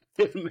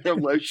in their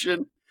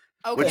lotion.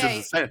 Okay. Which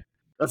is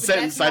a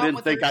sentence I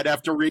didn't think I'd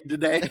have to read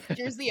today.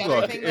 Here's the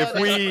other thing,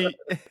 though.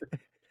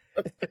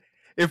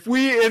 If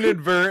we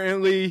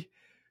inadvertently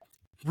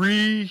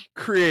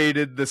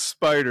recreated the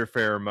spider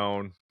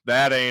pheromone,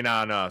 that ain't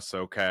on us,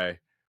 okay?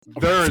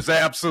 There is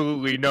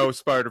absolutely no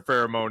spider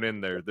pheromone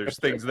in there. There's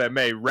things that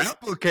may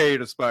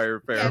replicate a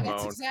spider pheromone. Yeah,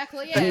 that's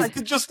exactly And I it.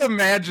 could just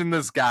imagine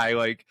this guy,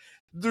 like,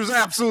 there's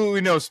absolutely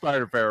no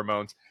spider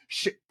pheromones.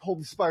 Shit, pull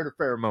the spider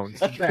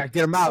pheromones. Back,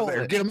 get them out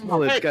there. Get them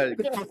out there.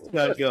 It's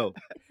gotta go.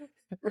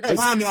 Come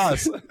on to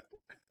us.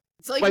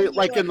 It's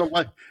like, in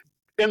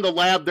the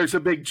lab, there's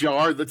a big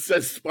jar that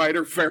says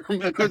spider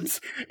pheromones,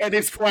 and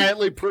he's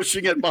quietly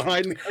pushing it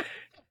behind.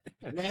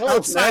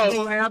 Outside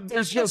the lab,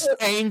 there's just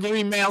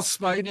angry male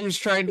spiders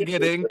trying to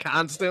get in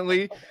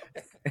constantly.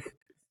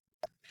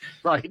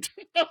 Right.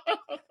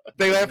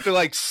 They have to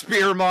like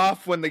spear them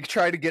off when they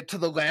try to get to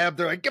the lab.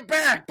 They're like, "Get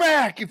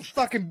back, you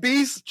fucking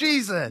beast,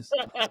 Jesus!"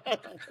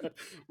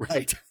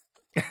 Right.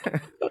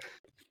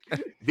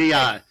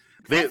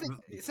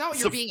 it's not what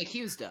you're being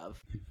accused of.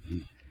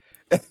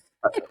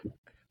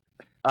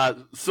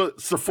 So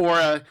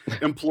Sephora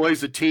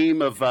employs a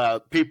team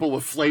of people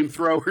with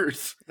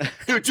flamethrowers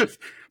who just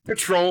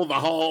patrol the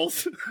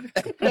halls,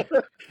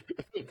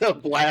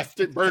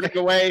 blasted, burning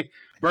away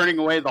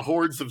the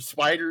hordes of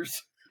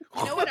spiders.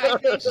 You know what I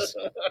think?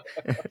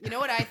 You know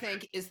what I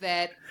think is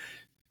that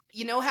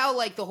you know how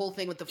like the whole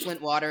thing with the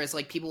Flint water is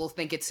like people will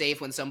think it's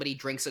safe when somebody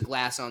drinks a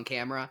glass on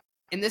camera.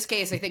 In this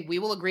case, I think we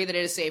will agree that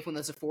it is safe when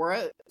the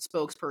Sephora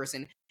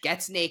spokesperson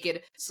gets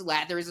naked,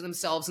 slathers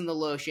themselves in the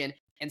lotion,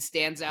 and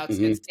stands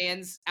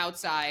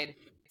outside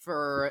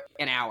for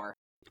an hour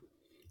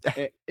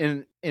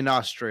in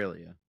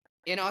Australia.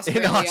 In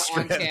Australia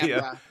on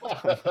camera.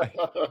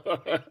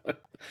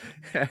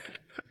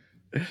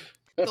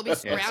 They'll be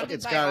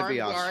surrounded by armed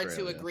guards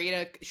who agree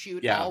to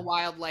shoot all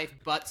wildlife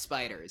but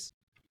spiders.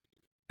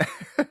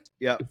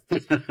 Yep.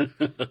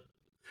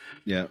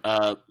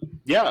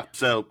 Yeah.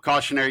 So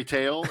cautionary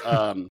tale.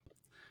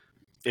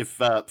 If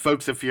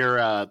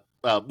you're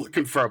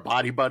looking for a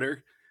body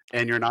butter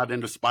and you're not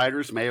into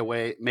spiders,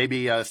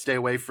 maybe stay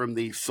away from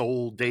the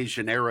Sol de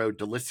Janeiro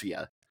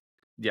Delicia.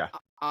 Yeah.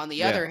 On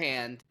the other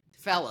hand,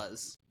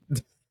 fellas,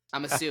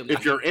 I'm assuming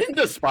if you're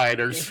into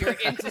spiders, you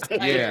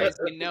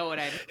know what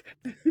I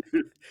mean.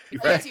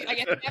 Right. I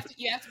guess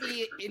you have to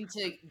be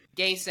into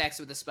gay sex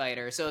with a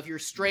spider. So if you're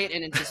straight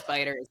and into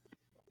spiders,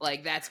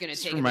 like that's gonna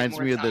take. Reminds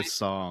me of of this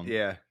song.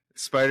 Yeah,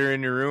 spider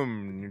in your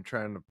room, and you're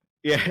trying to.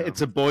 Yeah,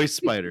 it's a boy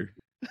spider.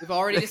 We've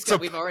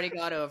already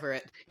got over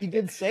it. He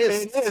did say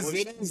it.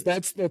 It is.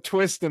 That's the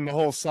twist in the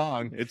whole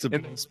song. It's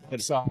a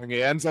song.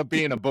 It ends up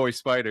being a boy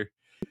spider.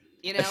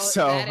 You know,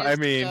 so I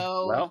mean,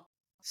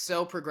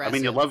 so progressive. I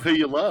mean, you love who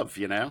you love.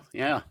 You know,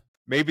 yeah.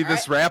 Maybe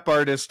this rap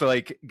artist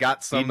like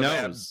got some of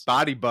that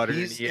body butter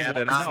and he had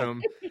it on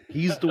him.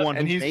 He's the one,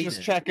 and who he's made just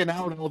it. checking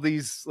out all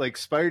these like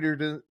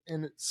spider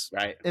in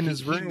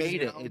his room. He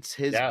made it. It's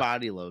his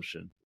body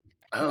lotion.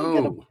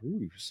 Oh,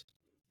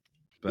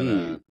 but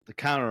to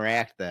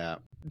counteract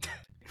that,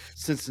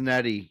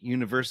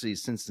 University of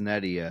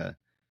Cincinnati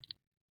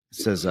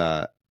says,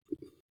 what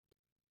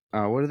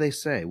do they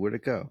say? Where'd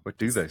it go? What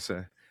do they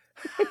say?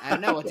 I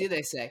don't know. What do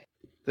they say?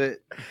 The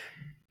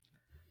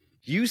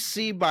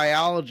UC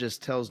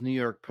biologist tells New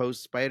York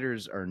Post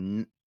spiders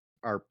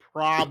are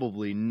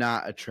probably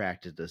not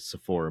attracted to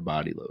Sephora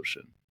body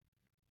lotion.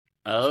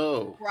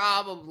 Oh,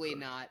 probably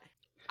not.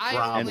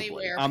 I only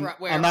wear. I'm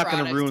not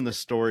going to ruin the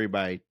story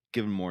by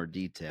giving more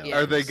detail. Yes.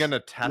 Are they going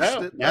to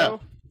test it though?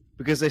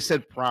 Because they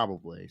said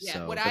probably. Yeah,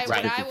 so what I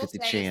will say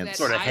chance.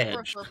 is that I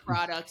prefer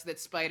products that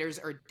spiders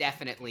are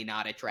definitely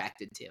not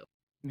attracted to.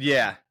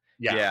 Yeah.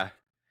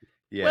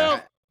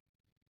 Well,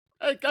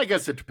 I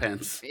guess it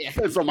depends. Yeah.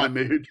 Depends on my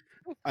mood.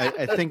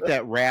 I think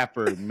that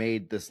rapper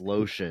made this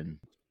lotion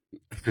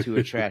to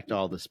attract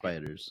all the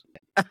spiders.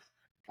 All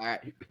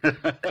right.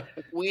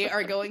 We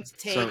are going to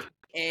take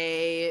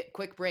a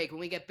quick break. When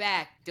we get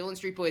back, Dillon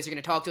Street Boys are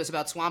going to talk to us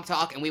about Swamp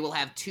Talk, and we will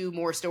have 2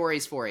 more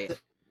stories for you.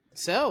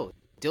 So,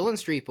 Dillon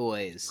Street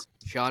Boys,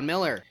 Sean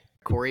Miller,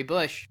 Corey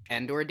Bush,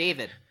 and/or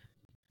David.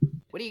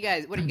 What are you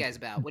guys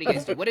about? What do you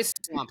guys do? What is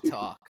Swamp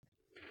Talk?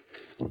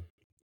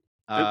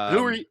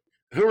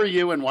 Who are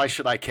you, and why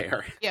should I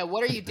care? Yeah,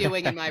 what are you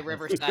doing in my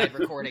Riverside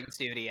recording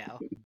studio?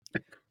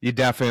 You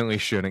definitely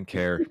shouldn't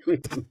care.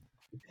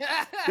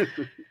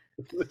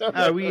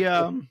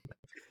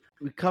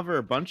 We cover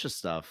a bunch of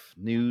stuff: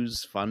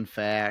 news, fun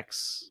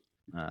facts.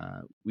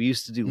 We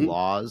used to do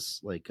laws,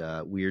 like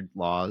weird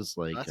laws,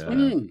 like how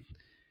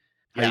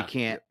you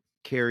can't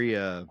carry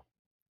a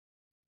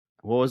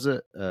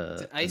an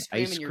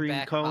ice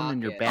cream cone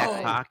in your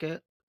back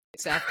pocket.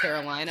 South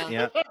Carolina.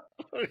 Yeah.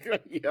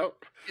 Yep.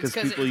 Because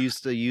people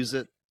used to use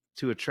it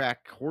to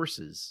attract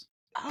horses.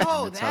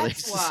 Oh, that's how they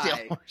used to steal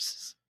why.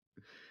 horses.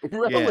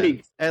 Really?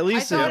 Yeah. At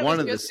least in one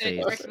of the To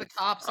states. trick the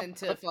cops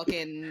into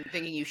fucking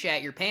thinking you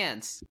shat your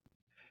pants.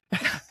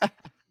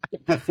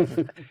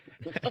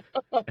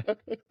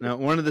 No,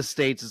 one of the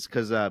states is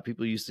because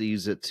people used to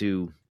use it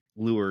to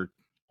lure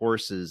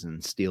horses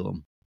and steal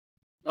them.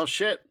 Oh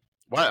shit!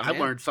 Wow, I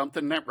learned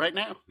something right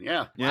now.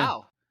 Yeah.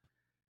 Wow.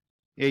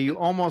 Yeah, you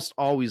almost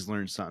always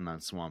learn something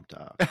on Swamp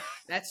Talk.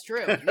 That's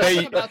true.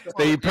 That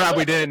you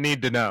probably didn't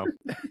need to know.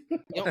 You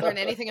don't learn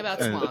anything about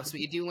swamps,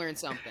 but you do learn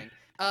something.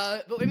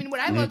 But I mean,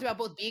 what I loved about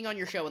both being on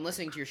your show and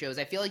listening to your shows,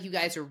 I feel like you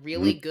guys are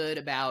really good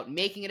about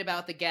making it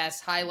about the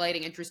guests,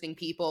 highlighting interesting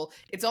people.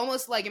 It's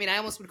almost like, I mean, I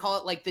almost would call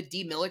it like the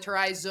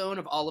demilitarized zone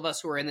of all of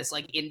us who are in this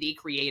like indie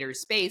creator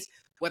space,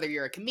 whether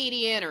you're a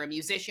comedian or a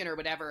musician or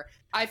whatever.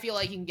 I feel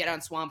like you can get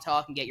on Swamp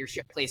Talk and get your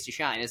place to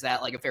shine. Is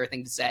that like a fair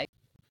thing to say?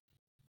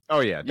 Oh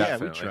yeah,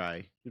 definitely.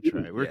 Yeah, we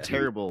try. We're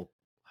terrible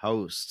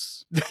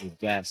hosts,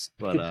 guests,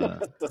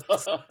 but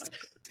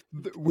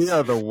we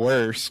are the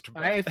worst.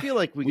 I feel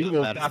like we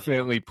will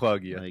definitely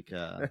plug you. Like,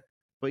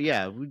 but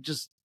yeah, we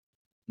just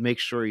make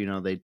sure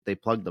they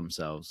plug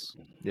themselves.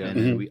 Yeah,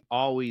 and we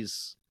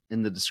always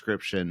in the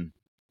description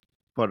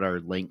put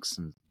our links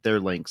and their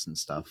links and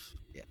stuff.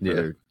 Yeah,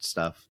 their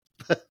stuff.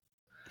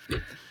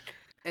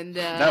 And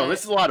no,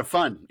 this is a lot of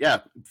fun.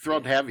 Yeah,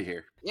 thrilled to have you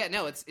here. Yeah,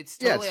 no, it's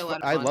totally a lot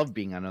of fun. I love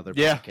being on other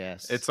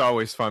podcasts. It's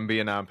always fun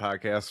being on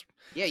podcasts.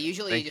 Yeah,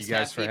 usually Thank you just you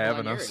guys have for people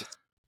having on us. yours.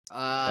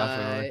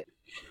 Definitely.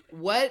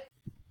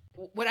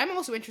 What I'm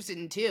also interested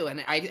in too,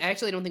 and I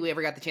actually don't think we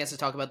ever got the chance to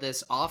talk about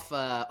this off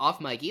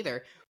mic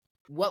either.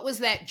 What was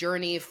that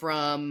journey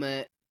from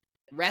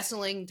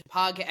wrestling to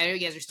podcast? I know you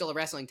guys are still a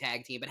wrestling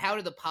tag team, but how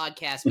did the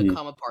podcast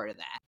become a part of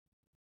that?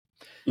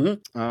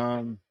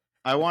 I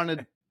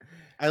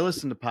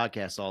listen to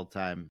podcasts all the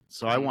time,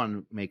 so I want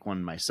to make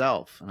one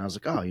myself. And I was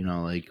like, oh,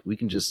 like we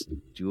can just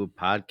do a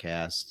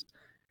podcast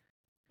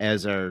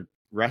as our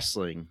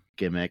wrestling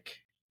gimmick,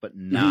 but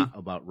not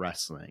about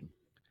wrestling.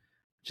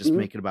 Just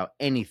make it about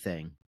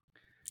anything.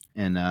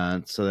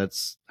 And so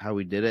that's how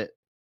we did it.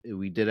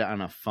 We did it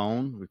on a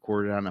phone,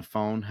 recorded on a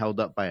phone, held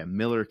up by a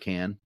Miller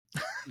can.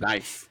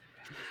 Nice.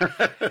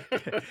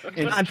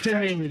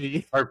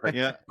 Continuity. Perfect.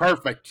 Yeah.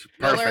 Perfect.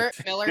 Miller.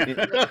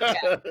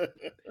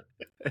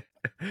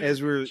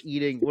 As we were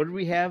eating, what did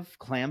we have?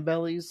 Clam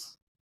bellies?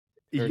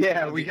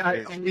 Yeah, we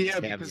had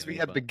because we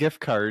had the gift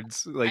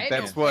cards. Like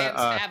that's what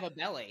have a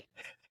belly.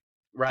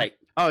 Right.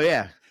 Oh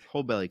yeah,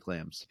 whole belly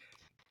clams.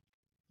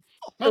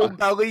 Whole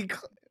belly.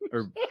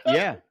 Or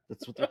yeah,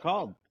 that's what they're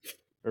called.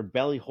 Or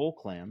belly hole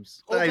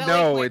clams. I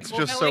know, it's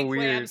just so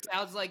weird.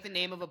 Sounds like the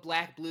name of a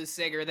black blues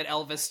singer that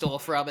Elvis stole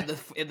from in the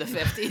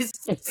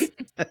 50s.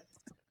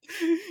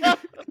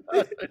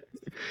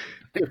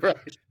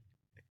 Right.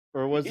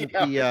 Or was it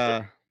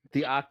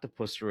the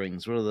octopus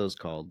rings? What are those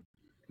called?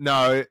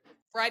 No,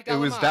 Fried it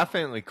was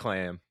definitely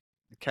calamari.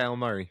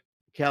 Calamari.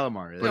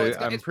 No,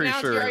 I'm pretty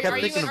sure. Are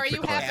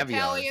you half caviar.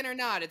 Italian or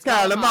not? It's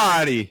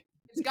Calamari.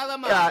 It's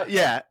calamari.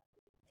 Yeah.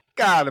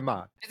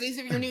 Calamari. At least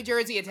if you're New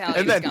Jersey Italian,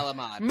 And then it's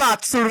calamari.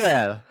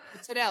 Mozzarella.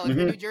 Mozzarella. If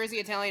you're New Jersey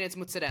Italian, it's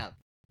mozzarella.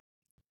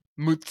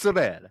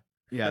 Mozzarella.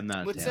 Yeah, I'm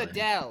not Italian.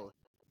 Mozzarella.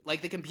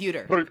 Like the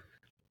computer.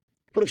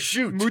 But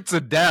shoot.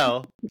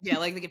 Mozzarella. Yeah,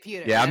 like the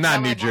computer. Yeah, I'm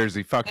not New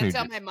Jersey. Fuck New That's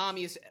how Jersey. my mom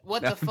used.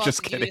 What No, the fuck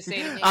just did kidding. you just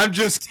say to me? I'm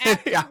just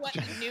kidding. After what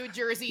the New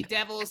Jersey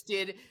Devils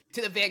did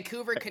to the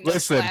Vancouver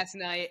Canucks last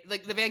night,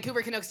 like the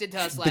Vancouver Canucks did to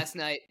us last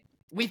night,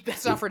 we've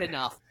suffered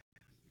enough.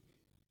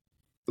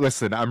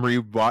 Listen, I'm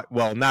not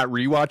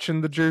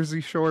rewatching the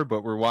Jersey Shore,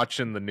 but we're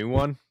watching the new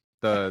one,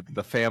 the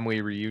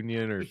family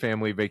reunion or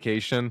family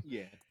vacation.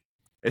 Yeah.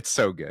 It's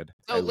so good.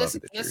 So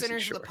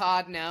listeners Shore. of the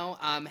pod know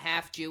I'm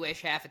half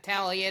Jewish, half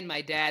Italian.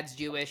 My dad's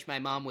Jewish. My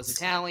mom was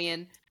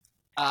Italian.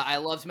 I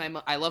love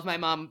my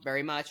mom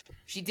very much.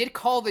 She did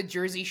call the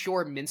Jersey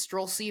Shore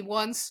minstrelsy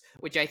once,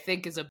 which I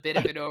think is a bit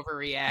of an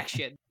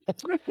overreaction.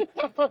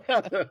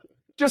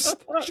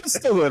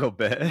 Just a little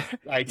bit.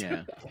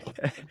 Yeah.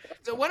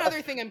 So one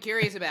other thing I'm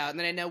curious about, and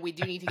then I know we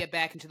do need to get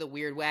back into the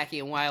weird, wacky,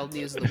 and wild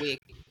news of the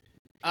week.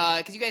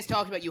 Because you guys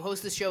talked about you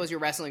host this show as your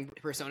wrestling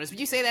personas.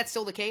 Would you say that's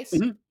still the case?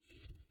 Mm-hmm.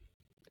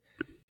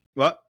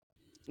 What?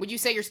 Would you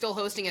say you're still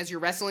hosting as your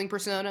wrestling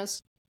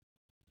personas?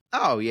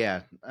 Oh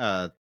yeah.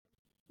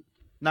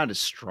 Not as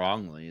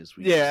strongly as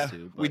we used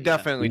to. We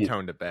definitely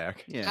toned it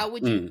back. Yeah. How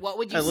would you? What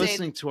would you say?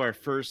 Listening to our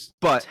first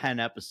 10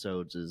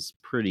 episodes is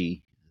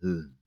pretty.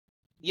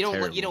 You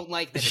don't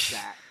like that it's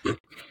that.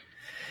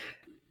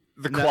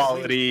 The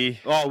quality.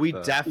 We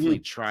definitely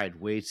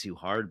tried way too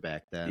hard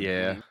back then.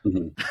 Yeah.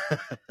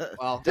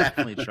 Well,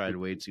 definitely tried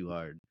way too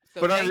hard.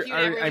 So but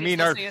listening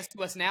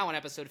to us now on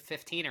episode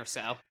 15 or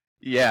so.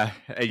 Yeah,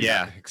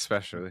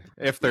 especially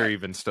if they're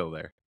even still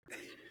there.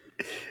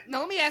 Now,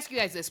 let me ask you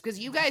guys this, because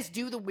you guys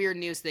do the weird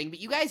news thing, but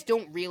you guys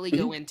don't really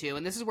go into,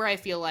 and this is where I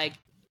feel like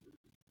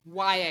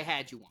why I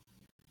had you on.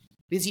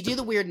 Because you do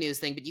the weird news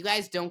thing, but you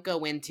guys don't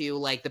go into,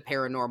 like, the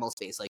paranormal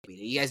space like we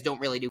do. You guys don't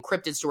really do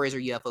cryptid stories or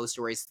UFO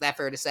stories. Is that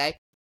fair to say?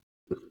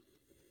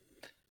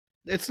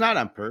 It's not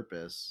on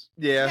purpose.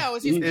 Yeah. No,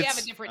 it's just we have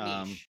a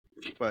different niche.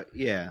 But,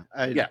 yeah.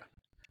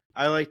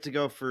 I like to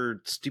go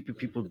for stupid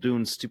people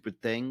doing stupid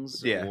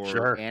things,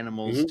 or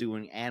animals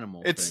doing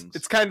animal things.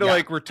 It's kind of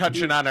like we're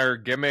touching on our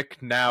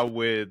gimmick now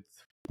with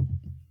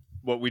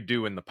what we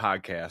do in the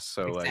podcast.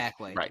 So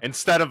exactly. Like,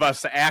 instead of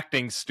us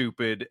acting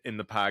stupid in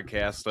the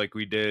podcast like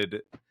we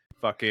did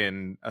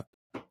fucking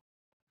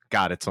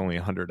God, it's only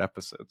 100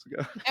 episodes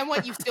ago. And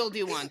what you still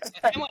do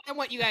and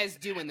what you guys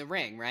do in the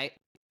ring, right?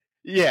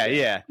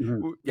 Yeah.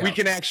 We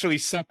can actually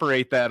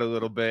separate that a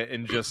little bit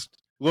and just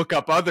look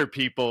up other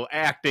people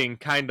acting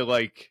kind of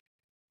like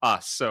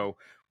us. So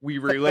we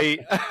relate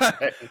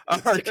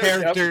our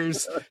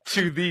characters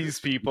to these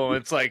people.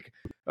 It's like,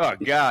 oh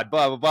God,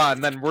 blah, blah, blah.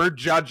 And then we're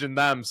judging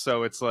them.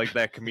 So it's like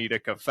that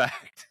comedic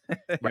effect.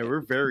 Yeah,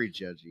 we're very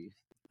judgy.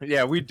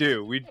 Yeah, we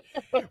do. We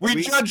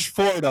judge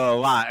Florida a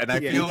lot. And I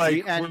feel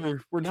like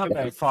we're not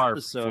that far.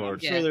 So I'm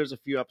sure there's a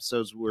few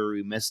episodes where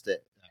we missed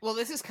it. Well,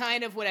 this is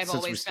kind of what I've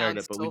always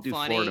found so funny. But we do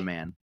Florida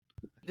Man.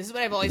 This is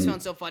what I've always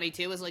found so funny,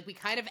 too, is, like, we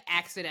kind of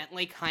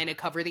accidentally kind of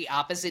cover the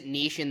opposite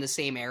niche in the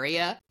same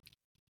area.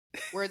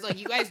 Whereas, like,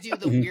 you guys do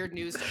the weird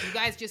news. You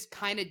guys just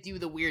kind of do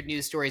the weird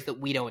news stories that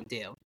we don't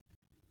do.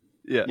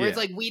 Yeah. Whereas,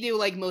 like, we do,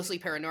 like, mostly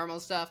paranormal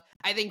stuff.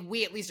 I think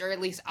we, at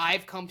least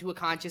I've come to a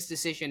conscious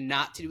decision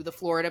not to do the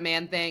Florida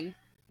Man thing.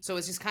 So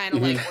it's just kind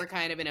of like we're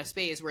kind of in a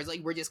space where it's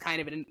like we're just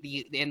kind of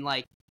in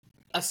like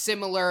a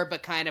similar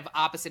but kind of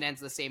opposite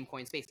ends of the same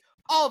coin space.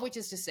 All of which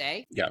is to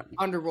say,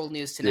 Underworld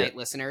News Tonight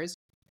listeners,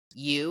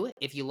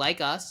 if you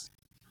like us,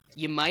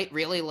 you might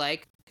really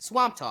like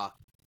Swamp Talk.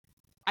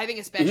 I think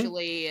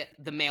especially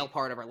the male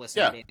part of our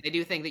listener base. I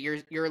do think that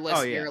your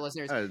listeners,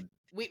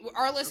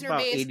 our listener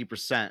about base,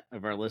 80%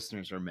 of our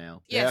listeners are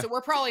male. Yeah, so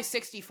we're probably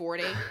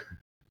 60-40.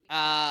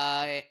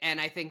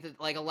 And I think that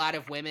like a lot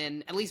of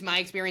women, at least my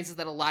experience is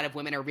that a lot of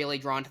women are really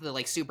drawn to the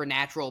like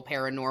supernatural,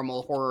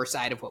 paranormal, horror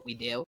side of what we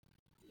do.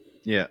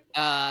 Yeah.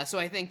 So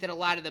I think that a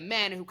lot of the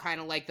men who kind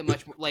of like the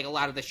much like a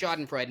lot of the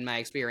Schadenfreude in my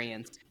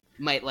experience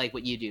might like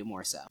what you do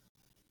more so.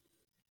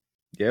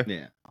 Yeah.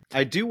 Yeah.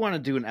 I do want to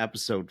do an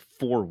episode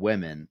for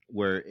women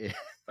where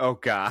Oh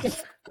God.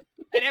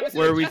 An episode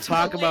Where we just for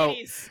talk the about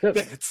ladies.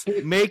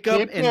 makeup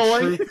Keep and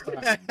going. true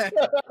crime.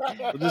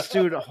 We'll just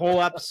do a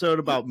whole episode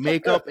about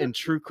makeup and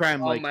true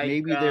crime. Oh Like my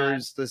maybe God.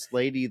 there's this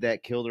lady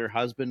that killed her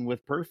husband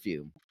with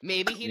perfume.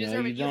 Maybe he You know,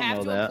 deserved you it. You don't have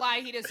know to that.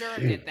 imply he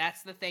deserved it.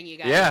 That's the thing you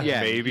got. Yeah,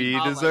 Yeah, maybe he Oh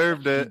my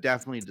deserved He it.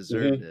 definitely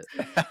deserved it.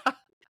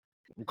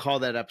 We'll call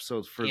that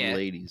episode for Yeah. the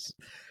ladies.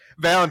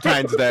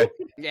 Valentine's Day.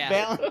 Yeah.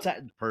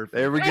 Valentine. Perfect.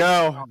 There we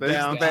go. There's the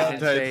Valentine's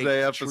Valentine's Day,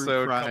 Day true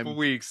episode. crime. Couple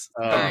weeks.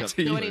 All right.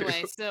 Tease. So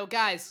anyway,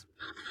 guys,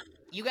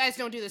 you guys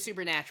don't do the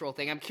supernatural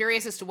thing. I'm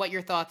curious as to what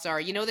your thoughts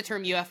are. You know the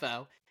term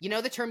UFO. You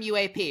know the term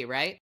UAP,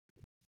 right?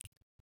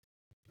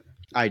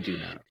 I do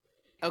not.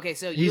 Okay,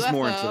 so He's UFO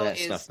more into that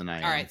is, stuff than I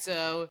am. All right,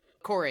 so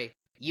Corey,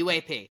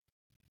 UAP.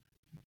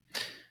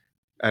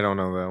 I don't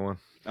know that one.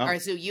 Oh. All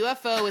right, so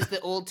UFO is the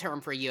old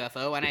term for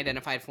UFO,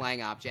 unidentified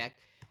flying object.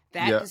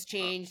 That Yeah. has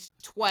changed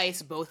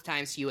twice, both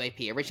times to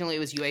UAP. Originally, it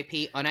was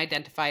UAP,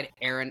 unidentified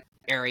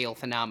aerial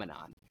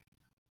phenomenon.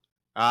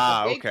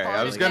 Ah, A big okay. part I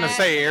of was gonna that-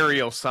 say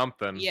aerial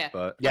something. Yeah.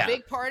 But Yeah. A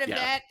big part of yeah.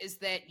 that is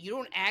that you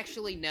don't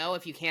actually know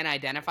if you can't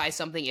identify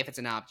something if it's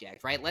an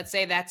object, right? Let's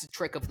say that's a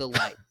trick of the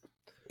light.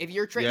 If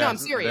you're no, Yeah, I'm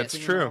serious.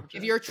 that's true.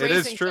 If you're It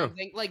tracing is true.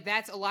 something, like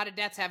that's a lot of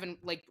deaths haven't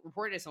like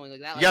reported as something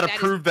like that. you got to that is-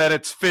 prove that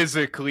it's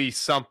physically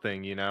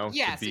something, you know,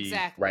 Yes, to be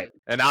exactly. Right.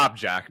 an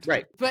object.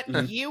 Right. But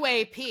Mhm.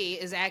 UAP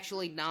is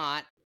actually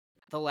not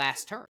the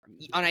last term.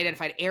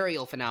 Unidentified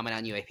aerial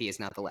phenomenon UAP is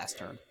not the last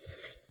term.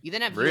 You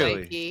then have Really?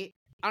 UAP,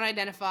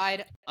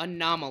 unidentified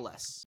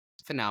anomalous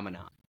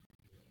phenomenon.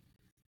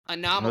 Why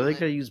Anomalous. they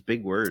gotta use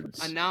big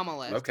words?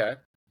 Anomalous. Okay.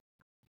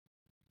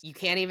 You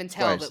can't even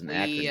tell Why, that it's an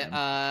we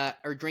acronym.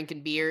 are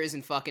drinking beers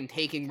and fucking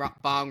taking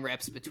bong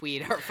rips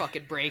between our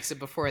fucking breaks and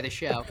before the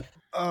show.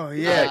 Oh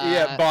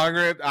yeah, Uh, bong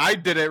rip. I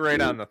did it right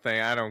on the thing.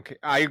 I don't care.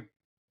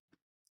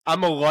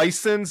 I'm a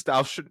licensed.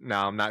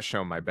 No, I'm not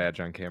showing my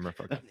badge on camera.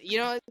 Fuck. You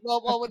know,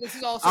 well, this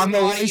is also I'm an a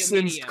audio licensed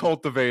medium.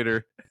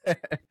 cultivator.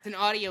 It's an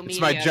audio It's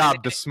medium. my job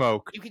and to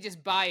smoke. You could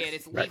just buy it.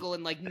 It's Right. legal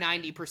in like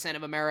 90%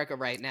 of America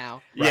right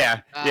now.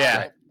 Yeah,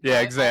 yeah,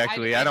 I-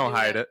 exactly. I don't do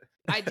hide it.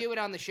 I do it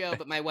on the show,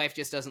 but my wife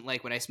just doesn't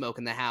like when I smoke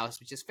in the house,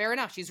 which is fair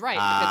enough. She's right.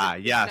 Ah,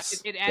 because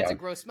yes. it adds Yeah. a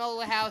gross smell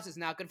to the house. It's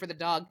not good for the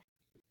dog.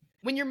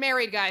 When you're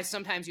married, guys,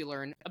 sometimes you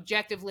learn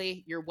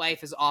objectively your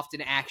wife is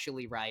often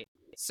actually right.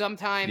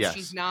 Sometimes Yes.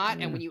 she's not,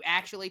 and when you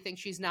actually think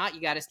she's not,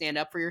 you got to stand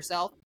up for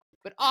yourself.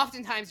 But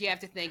oftentimes you have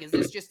to think, is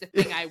this just a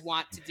thing I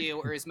want to do,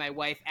 or is my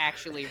wife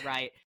actually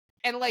right?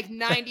 And like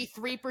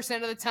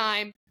 93% of the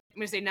time, I'm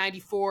going to say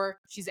 94,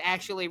 she's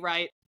actually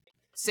right.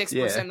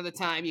 6% of the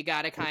time, you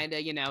got to kind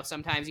of,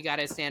 sometimes you got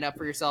to stand up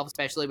for yourself,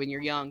 especially when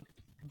you're young.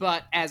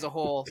 But as a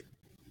whole,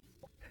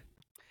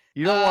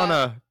 You don't want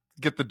to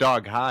get the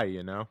dog high,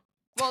 you know.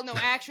 well, no,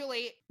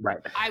 actually, Right.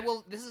 I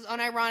will. This is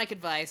unironic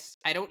advice.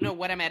 I don't know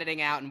what I'm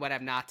editing out and what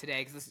I'm not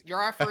today because you're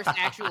our first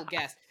actual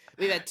guest.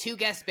 We've had 2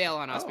 guests bail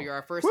on us, but you're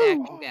our first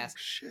actual guest.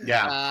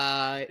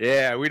 Yeah.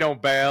 Yeah, we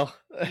don't bail.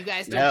 You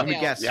guys Yeah. don't We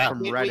bail. guess Yeah. from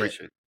We-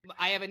 Reddit.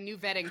 I have a new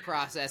vetting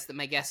process that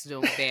my guests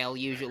don't bail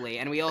usually,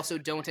 and we also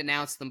don't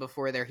announce them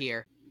before they're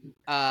here.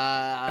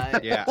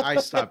 Yeah, I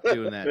stopped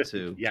doing that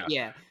too. Yeah.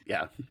 Yeah.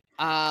 Yeah.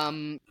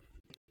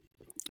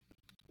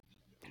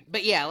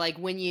 But yeah, like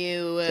when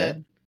you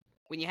Dead?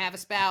 when you have a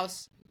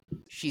spouse,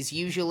 she's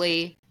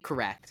usually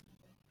correct.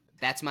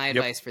 That's my Yep.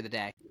 advice for the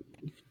day.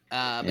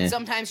 But Yeah.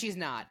 sometimes she's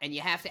not, and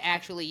you have to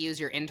actually use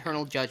your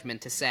internal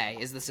judgment to say,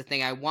 is this a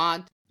thing I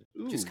want?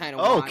 Just kind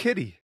of Oh, want?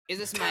 kitty. Is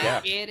this my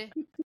Yeah. kid?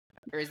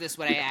 Or is this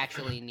what I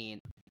actually need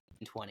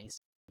in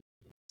 20s?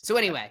 So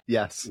anyway,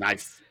 Yes.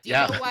 Nice. do you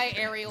Yeah. know why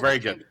Ariel Very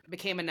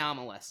became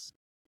anomalous?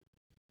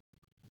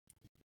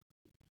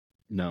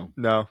 No.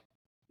 No.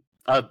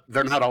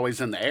 They're not always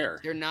in the air.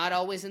 They're not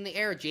always in the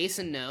air.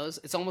 Jason knows.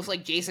 It's almost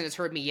like Jason has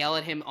heard me yell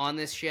at him on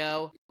this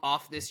show,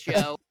 off this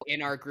show,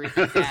 in our group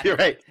chat. You're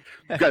right.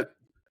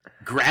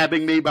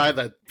 Grabbing me by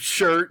the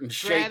shirt and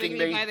Grabbing shaking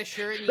me me. by the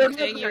shirt and They're you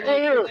saying not you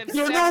there. live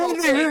They're several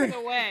not there. states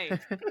away.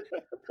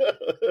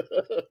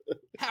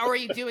 How are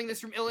you doing this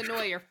from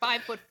Illinois? You're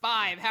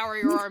 5'5". How are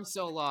your arms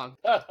so long?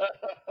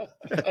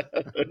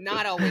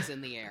 Not always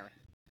in the air.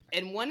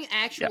 And one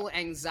actual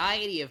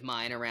anxiety of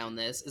mine around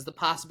this is the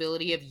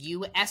possibility of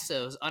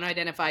USOs,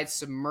 unidentified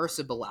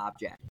submersible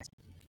objects.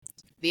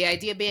 The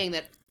idea being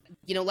that,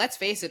 let's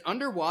face it,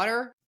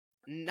 underwater,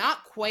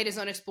 not quite as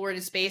unexplored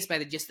as space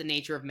by just the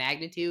nature of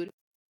magnitude.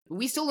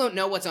 We still don't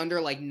know what's under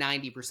like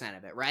 90%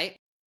 of it, right?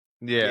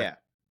 Yeah.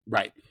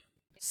 Right.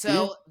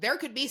 So there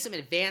could be some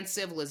advanced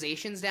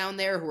civilizations down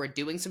there who are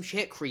doing some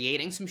shit,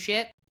 creating some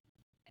shit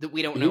that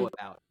we don't know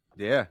about.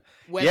 Yeah.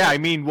 Whether- Yeah, I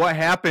mean, what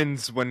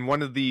happens when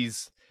one of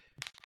these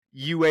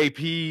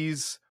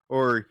UAPs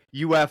or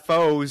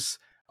UFOs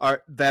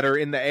that are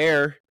in the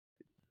air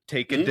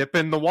take a dip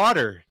in the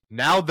water?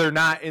 now they're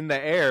not in the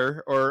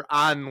air or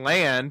on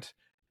land,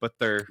 but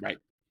they're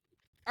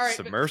All right,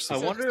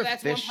 submersible. I wonder if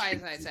that's fish one side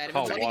of it.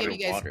 call Let water me give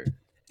you guys. water.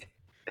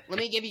 Let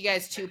me give you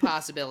guys two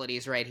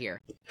possibilities right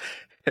here.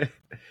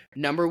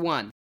 Number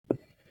one,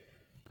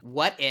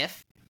 what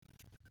if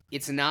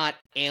it's not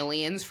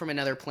aliens from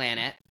another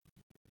planet?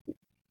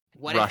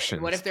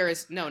 Russians. What if there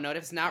is no? Note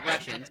if it's not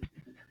Russians.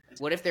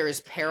 What if there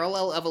is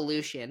parallel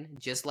evolution,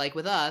 just like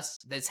with us,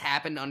 that's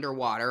happened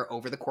underwater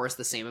over the course of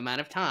the same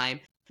amount of time,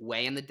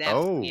 way in the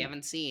depths we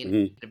haven't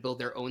seen, to build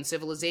their own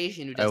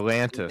civilization who does the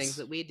same things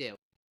that we do.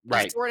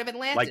 Right. Sort of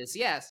Atlantis,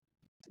 yes.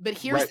 But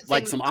here's the thing,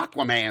 like some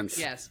Aquamans.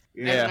 Yes.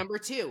 Yeah. And number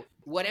two,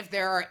 what if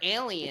there are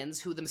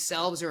aliens who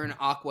themselves are an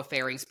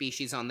aquafaring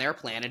species on their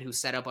planet who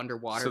set up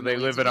underwater? So they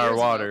millions live of in our years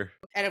water. ago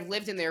and have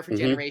lived in there for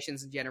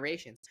generations and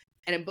generations.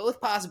 And in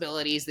both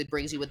possibilities, that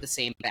brings you with the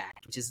same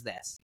fact, which is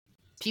this.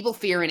 People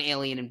fear an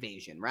alien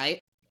invasion, right?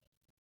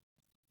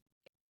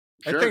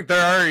 Sure. I think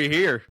they're already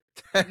here.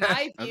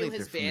 My view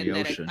has been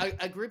that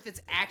a group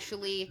that's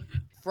actually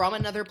from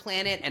another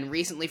planet and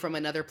recently from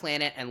another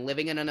planet and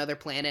living on another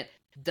planet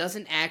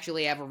doesn't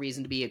actually have a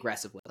reason to be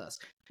aggressive with us.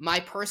 My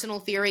personal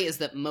theory is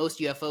that most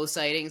UFO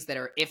sightings that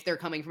are, if they're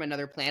coming from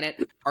another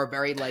planet, are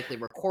very likely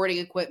recording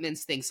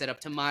equipments, things set up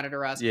to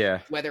monitor us,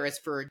 whether it's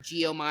for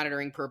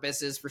geo-monitoring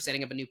purposes, for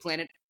setting up a new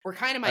planet, or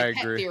kind of my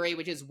pet theory,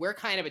 which is we're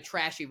kind of a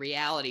trashy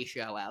reality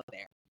show out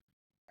there.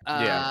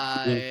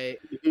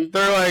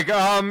 They're like,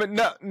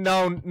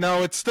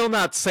 no, it's still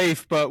not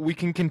safe, but we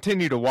can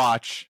continue to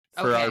watch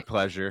for our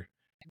pleasure.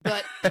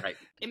 But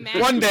imagine,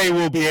 one day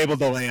we'll be able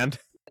to land.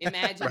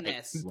 Imagine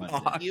this: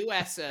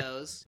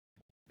 USOs,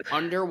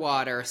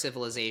 underwater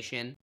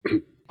civilization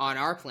on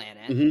our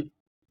planet.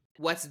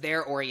 What's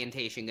their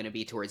orientation going to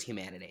be towards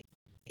humanity?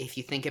 If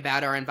you think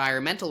about our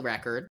environmental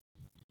record,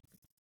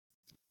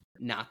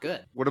 not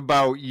good. What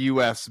about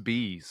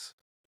USBs?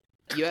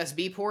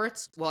 USB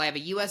ports? Well, I have a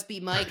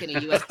USB mic and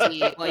a USB...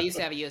 Well, I used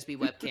to have a USB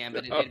webcam,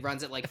 but it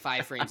runs at like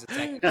 5 frames a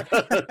second.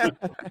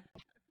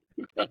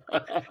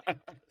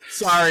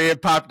 Sorry,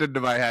 it popped into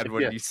my head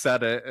when you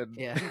said it. And...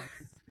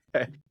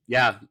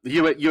 Yeah, the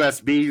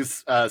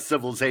USB's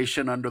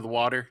civilization under the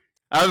water.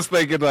 I was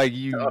thinking like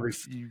you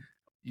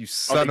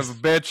son of a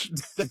bitch.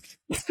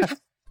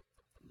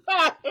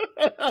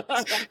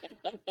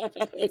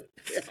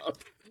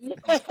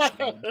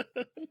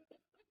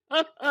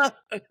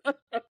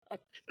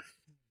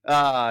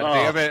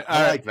 Damn it.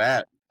 I like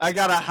that. I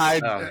gotta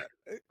hide.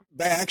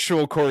 The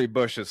actual Corey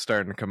Bush is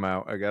starting to come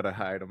out. I gotta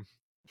hide him.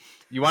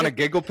 You want a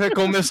giggle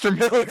pickle, Mr.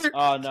 Miller?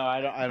 Oh no,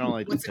 I don't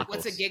like pickles.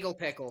 What's a giggle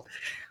pickle?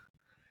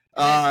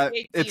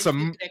 It's a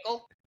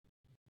pickle.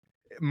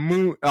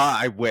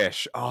 I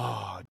wish.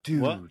 Oh,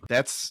 dude,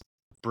 that's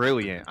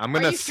brilliant. I'm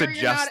gonna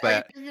suggest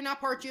that. Are you sure you're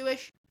not part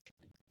Jewish?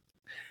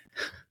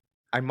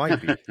 I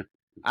might be.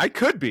 I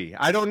could be.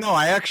 I don't know.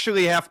 I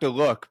actually have to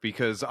look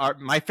because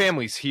my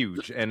family's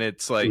huge, and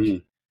it's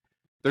like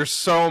there's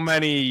so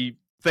many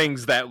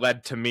things that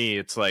led to me.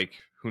 It's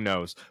like who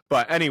knows.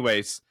 But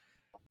anyways,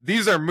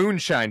 these are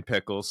moonshine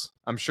pickles.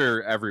 I'm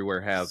sure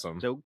everywhere has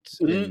them. Soaked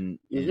in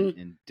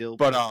dill,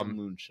 but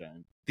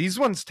moonshine. These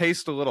ones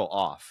taste a little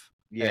off.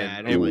 Yeah,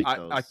 I don't like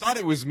those. I thought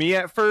it was me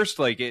at first.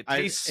 Like it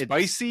tastes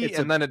spicy,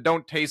 and then it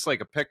don't taste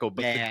like a pickle.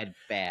 But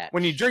bad.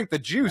 When you drink the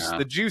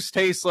juice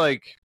tastes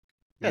like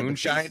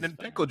moonshine and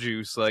pickle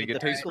juice. Like it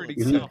tastes pretty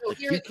good. So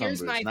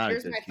here's my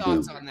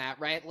thoughts on that.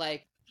 Right,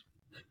 like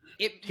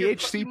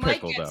THC pickle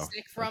might get though.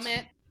 Sick from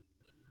it,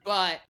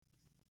 but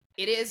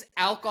it is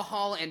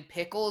alcohol and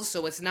pickles,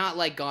 so it's not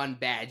like gone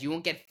bad. You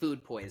won't get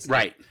food poisoning.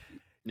 Right.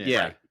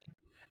 Yeah. Right.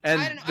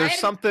 And there's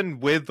something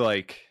with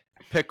like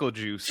pickle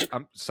juice.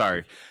 I'm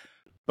sorry.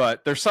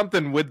 But there's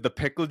something with the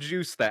pickle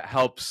juice that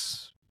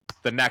helps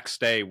the next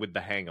day with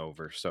the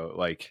hangover. So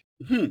like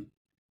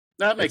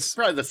that makes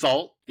probably the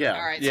salt. Yeah.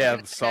 All right. So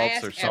the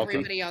salts are salty.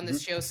 Everybody on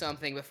this show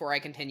something before I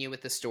continue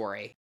with the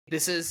story.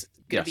 This is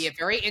going to be a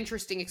very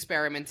interesting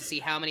experiment to see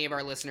how many of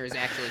our listeners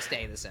actually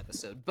stay this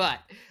episode. But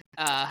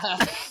oh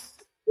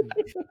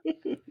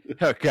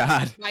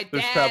God,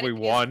 there's probably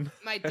one.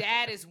 My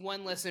dad is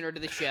one listener to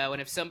the show,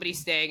 and if somebody's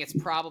staying, it's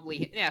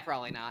probably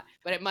probably not,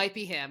 but it might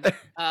be him.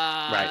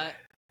 Right.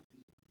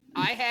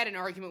 I had an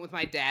argument with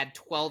my dad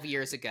 12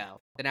 years ago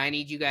that I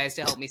need you guys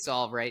to help me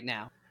solve right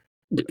now.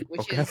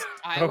 Which is,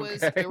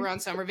 we were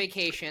on summer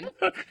vacation.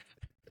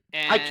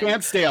 And I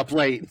can't stay up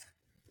late.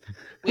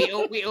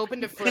 We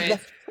opened a fridge.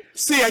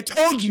 See, I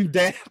told you,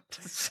 Dad.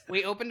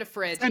 We opened a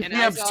fridge, and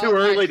it's too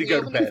early to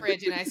go to bed. The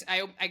fridge, and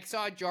I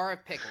saw a jar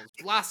of pickles,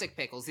 plastic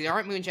pickles. These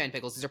aren't moonshine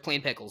pickles; these are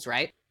plain pickles,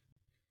 right?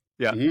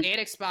 Yeah. They had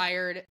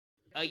expired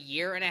a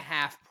year and a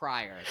half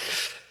prior.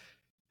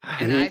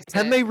 And I said,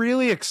 can they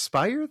really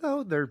expire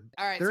though? They're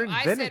in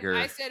vinegar.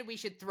 I said we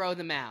should throw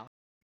them out,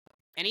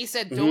 and he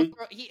said don't.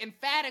 He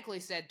emphatically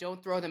said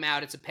don't throw them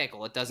out. It's a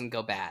pickle; it doesn't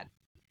go bad.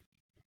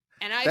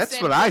 And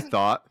that's what I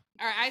thought.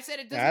 All right, I said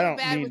it doesn't. I don't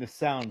go bad mean to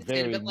sound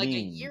very but like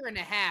mean. a year and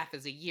a half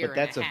is a year. But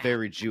that's and a half,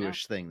 very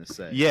Jewish thing to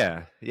say.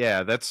 Yeah,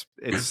 it's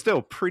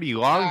still pretty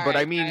long. But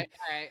I mean, all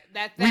right.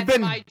 That's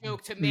my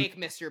joke to make,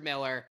 Mr.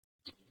 Miller.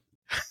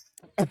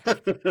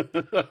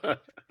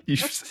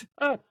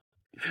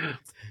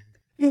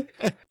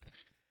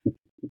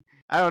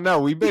 I don't know.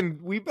 We've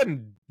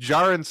been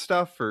jarring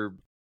stuff for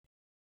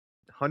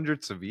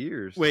hundreds of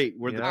years. Wait,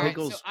 were the All right,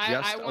 pickles so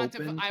just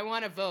open? I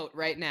want to vote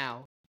right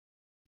now.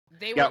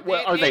 They Yeah, were.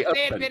 well, are they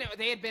They open?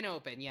 had been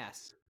open.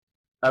 Yes.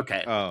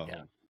 Okay. Oh.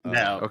 Yeah. Oh.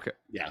 No. Okay.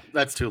 Yeah,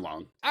 that's too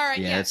long. All right.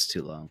 Yeah, yes. it's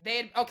too long. They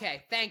had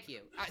okay. Thank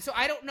you. So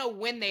I don't know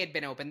when they had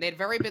been open.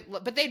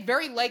 But they'd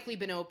very likely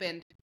been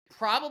opened,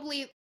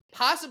 possibly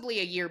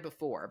a year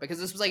before, because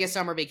this was like a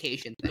summer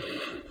vacation thing.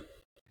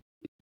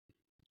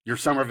 Your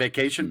summer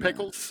vacation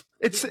pickles?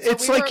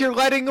 It's like you're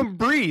letting them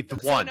breathe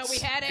once no, we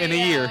had in a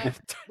year.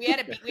 we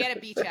had a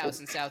beach house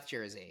in South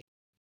Jersey.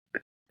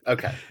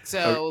 Okay.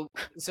 So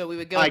we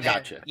would go. I there.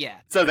 gotcha. Yeah.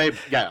 So they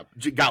got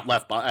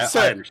left by. So-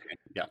 I understand.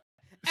 Yeah.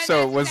 And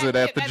So that's was it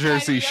exactly at the That's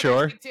Jersey the other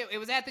Shore? thing, too. It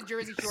was at the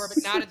Jersey Shore,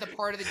 but not at the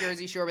part of the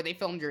Jersey Shore where they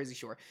filmed Jersey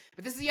Shore.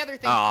 But this is the other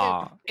thing,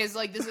 Aw. too, is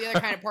like, this is the other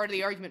kind of part of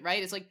the argument,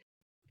 right? It's like,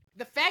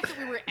 the fact that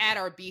we were at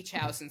our beach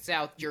house in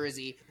South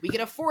Jersey, we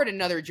could afford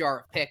another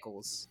jar of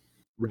pickles.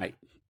 Right.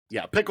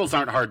 Yeah. Pickles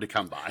aren't hard to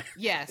come by.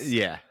 Yes.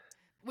 Yeah.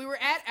 We were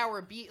at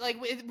our beach, like,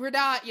 we're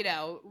not,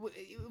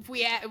 if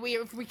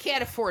we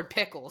can't afford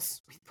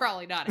pickles, we're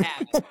probably not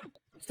have it.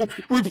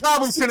 We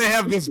probably shouldn't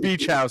have this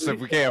beach house if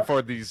we can't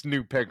afford these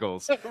new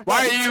pickles.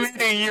 Why are you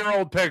eating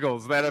year-old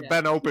pickles that have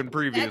been open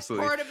previously?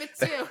 That's part of it,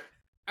 too.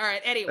 All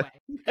right, anyway,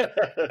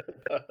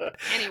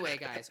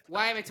 guys,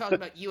 why am I talking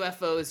about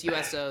UFOs,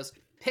 USOs?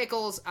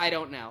 Pickles, I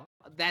don't know.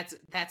 That's a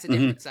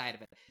different side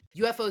of it.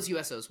 UFOs,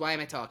 USOs, why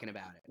am I talking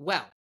about it?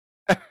 Well,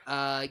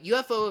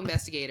 UFO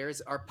investigators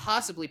are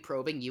possibly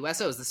probing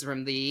USOs. This is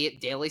from the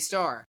Daily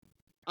Star.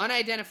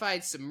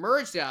 Unidentified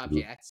submerged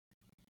objects,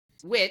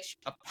 which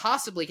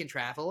possibly can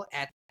travel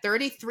at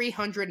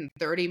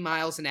 3,330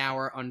 miles an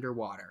hour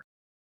underwater.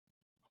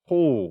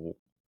 Oh,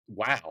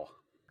 Wow.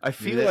 I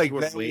feel that's like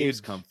where that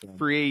waves would come from.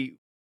 create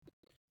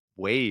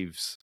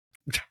waves.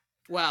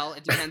 Well,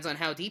 it depends on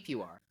how deep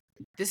you are.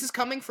 This is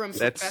coming from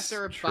That's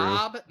Professor true.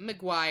 Bob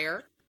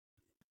McGuire.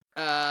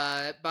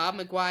 Bob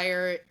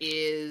McGuire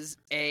is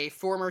a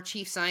former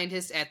chief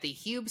scientist at the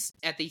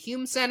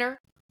Hume Center.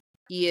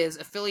 He is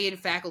affiliated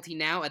faculty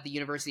now at the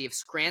University of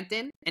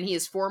Scranton, and he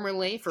is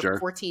formerly, for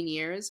 14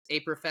 years,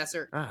 a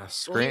professor.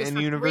 Scranton he was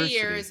for University. 3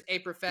 years a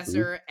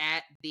professor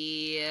at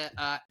the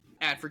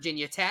at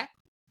Virginia Tech.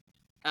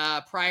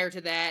 Prior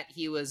to that,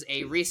 he was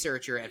a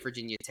researcher at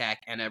Virginia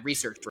Tech and a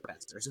research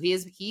professor. So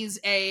he's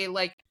a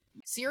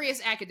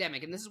serious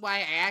academic, and this is why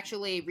I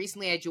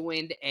recently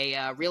joined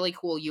a really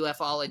cool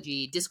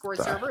ufology Discord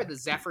server, the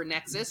Zephyr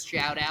Nexus.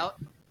 Shout out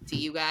to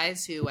you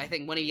guys, who I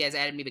think one of you guys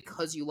added me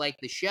because you like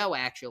the show,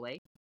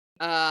 actually.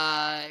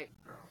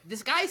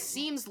 This guy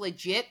seems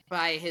legit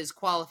by his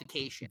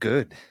qualification.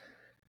 Good.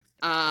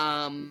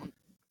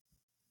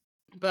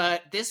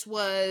 But this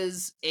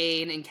was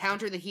an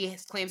encounter that he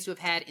claims to have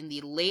had in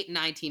the late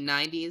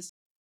 1990s.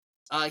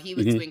 He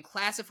was doing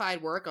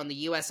classified work on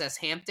the USS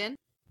Hampton,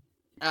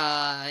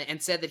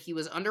 and said that he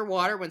was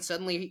underwater when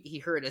suddenly he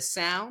heard a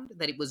sound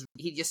that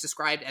he just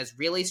described as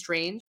really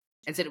strange,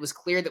 and said it was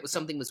clear that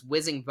something was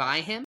whizzing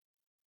by him.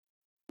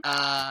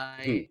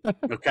 Okay.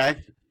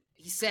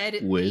 He said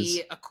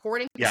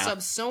according to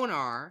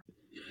subsonar,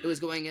 it was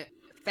going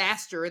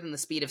faster than the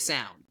speed of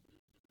sound.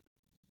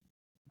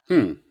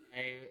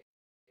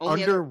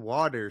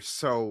 Underwater.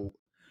 So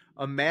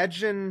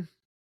imagine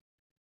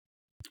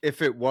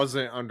if it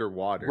wasn't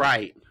underwater.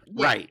 Right.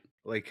 Yeah. Right.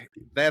 Like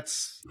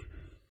that's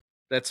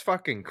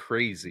fucking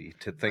crazy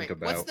to think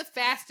about. What's the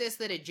fastest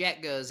that a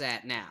jet goes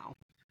at now?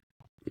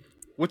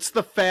 What's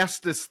the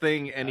fastest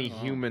thing any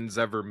humans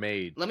ever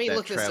made? Let me that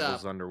look this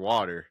travels up.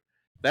 Underwater.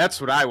 That's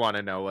what I want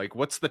to know. Like,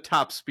 what's the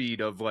top speed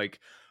of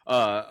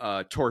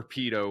a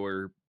torpedo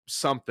or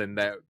something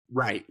that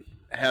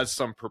has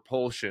some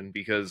propulsion?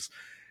 Because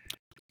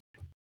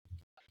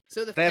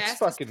so the that's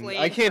fastest fucking. plane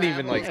I can't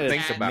even travels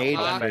think at about Mach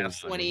how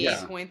fast.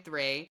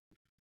 28.3,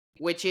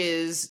 which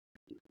is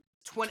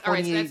 20. All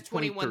right, so that's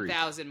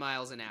 21,000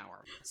 miles an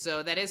hour.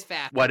 So that is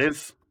fast. What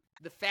is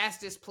the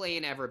fastest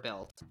plane ever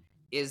built?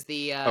 Is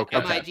the Okay.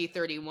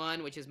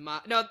 MiG-31, which is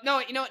Mach... No,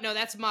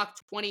 that's Mach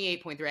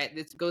 28.3.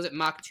 This goes at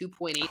Mach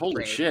 2.83.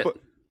 Holy shit.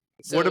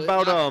 So what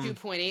about Mach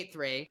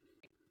 2.83?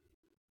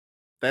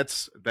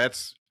 That's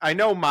I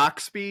know Mach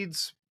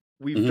speeds.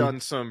 We've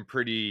done some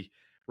pretty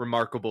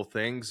remarkable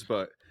things,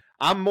 but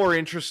I'm more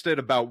interested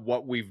about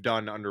what we've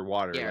done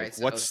underwater. Yeah, like, right,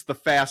 so- what's the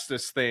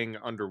fastest thing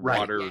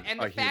underwater Yeah, and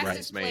the a human's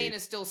fastest plane made?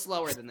 is still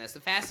slower than this.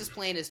 The fastest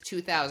plane is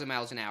 2,000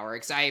 miles an hour,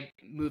 because I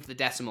moved the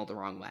decimal the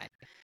wrong way.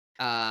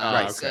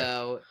 Okay.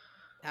 So,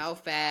 how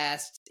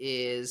fast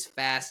is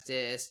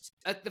fastest?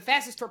 The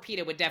fastest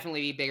torpedo would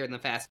definitely be bigger than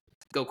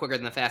go quicker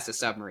than the fastest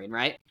submarine,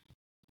 right?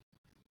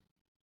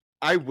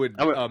 I would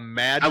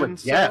imagine. I would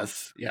so,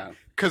 guess. Yeah.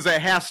 because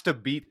it has to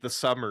beat the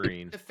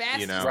submarine. The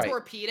fastest Right.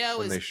 torpedo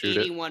When they is shoot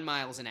it. 81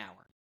 miles an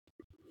hour.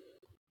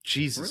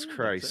 Jesus Really?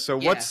 Christ! So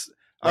Yeah. what's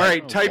all I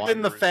right? don't know Type why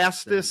in the we're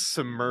fastest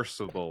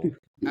submersible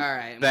All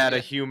right. that a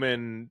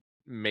human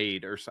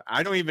made or so.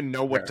 I don't even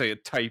know what to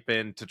type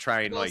in to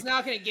try and it's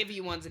not going to give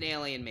you one's an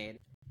alien made.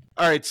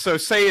 All right, so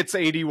say it's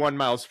 81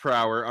 miles per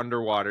hour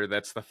underwater.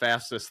 That's the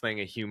fastest thing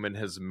a human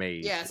has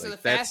made. Yeah, so the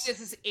fastest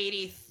is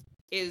 80.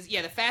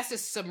 The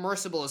fastest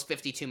submersible is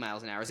 52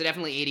 miles an hour. So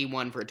definitely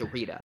 81 for a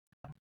torpedo.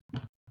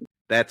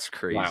 That's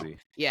crazy. Wow.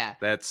 Yeah.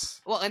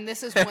 And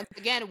this is once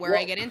again where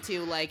I get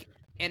into like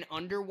an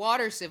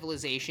underwater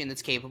civilization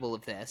that's capable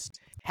of this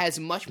has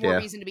much more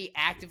reason to be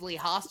actively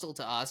hostile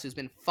to us, who's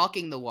been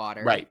fucking the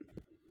water, right?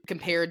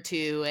 Compared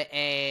to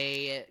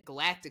a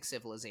galactic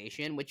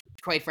civilization, which,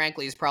 quite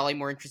frankly, is probably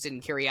more interested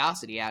in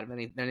curiosity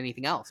than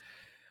anything else.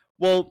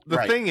 Well, the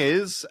thing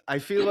is, I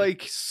feel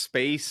like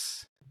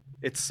space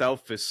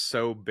itself is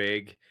so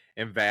big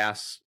and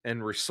vast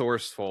and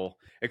resourceful,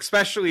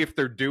 especially if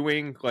they're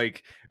doing,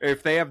 like,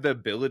 if they have the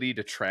ability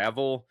to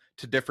travel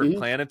to different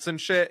planets and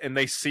shit, and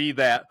they see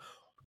that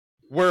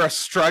we're a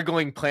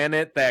struggling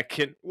planet that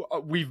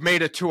we've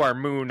made it to our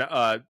moon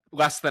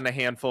less than a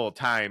handful of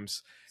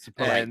times,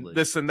 and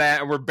this and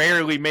that, and we're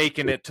barely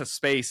making it to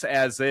space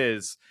as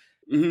is.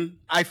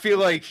 I feel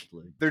like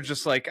they're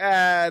just like,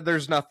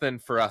 there's nothing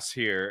for us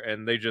here,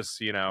 and they just,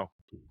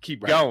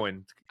 keep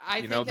going.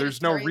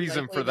 There's no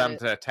reason for them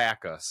to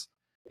attack us.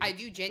 I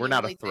do genuinely we're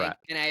not a threat.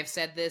 Think, and I have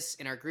said this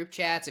in our group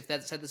chats, I've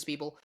said this to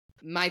people,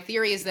 my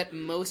theory is that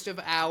most of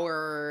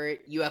our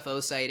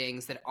UFO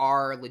sightings that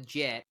are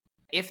legit,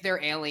 if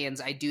they're aliens,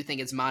 I do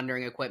think it's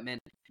monitoring equipment,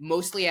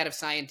 mostly out of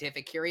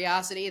scientific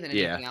curiosity than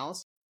anything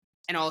else.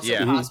 And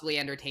also possibly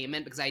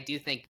entertainment, because I do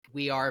think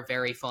we are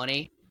very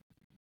funny.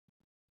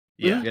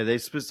 Yeah, they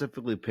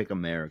specifically pick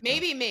America.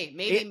 Maybe me.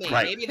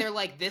 Right. Maybe they're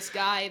like, this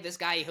guy,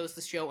 he hosts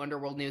the show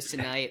Underworld News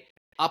Tonight,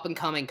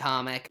 up-and-coming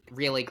comic,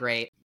 really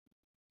great.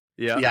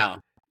 Yeah,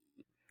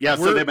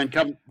 so they've been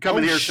coming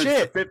here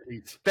since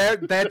the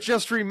 50s. That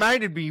just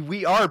reminded me,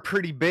 we are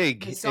pretty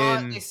big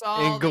in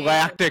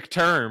galactic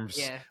terms.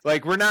 Yeah.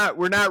 Like, we're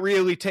not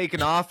really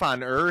taking off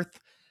on Earth,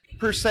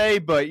 per se,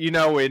 but,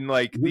 in,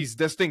 like, these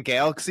distant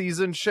galaxies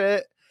and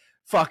shit,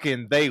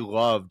 fucking, they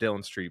love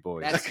Dillon Street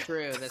Boys. That's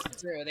true.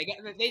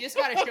 They just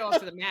gotta show up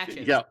for the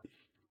matches.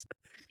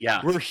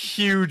 Yeah. We're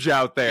huge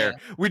out there. Yeah.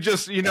 We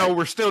just,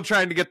 we're still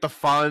trying to get the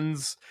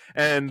funds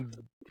and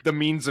the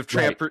means of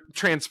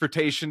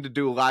transportation to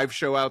do a live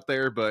show out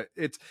there, but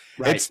it's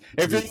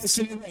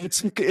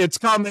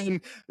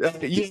coming.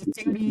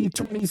 30,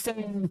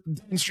 27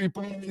 Dillon Street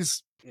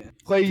Boys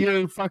play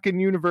your fucking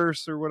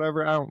universe or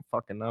whatever. I don't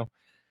fucking know.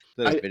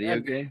 Video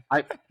game.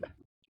 I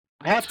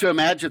have to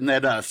imagine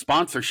that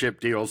sponsorship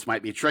deals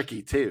might be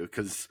tricky too.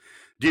 Because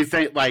do you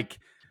think like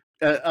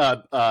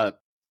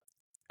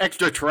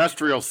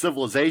extraterrestrial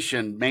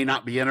civilization may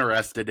not be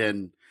interested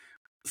in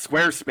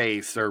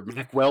Squarespace or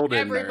Mac Weldon?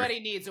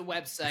 Everybody needs a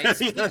website.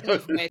 Speaking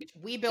of which,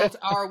 we built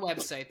our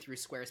website through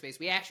Squarespace.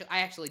 I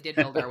actually did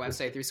build our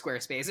website through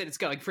Squarespace, and it's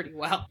going pretty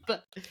well.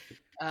 But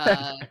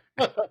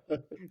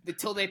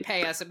until they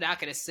pay us, I'm not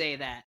going to say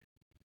that.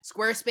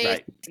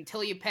 Squarespace,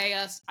 until you pay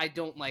us, I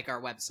don't like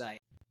our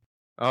website.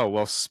 Oh,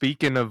 well,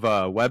 speaking of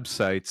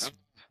websites,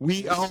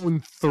 we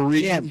own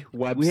 3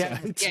 websites. We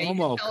have a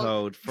promo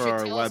code for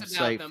our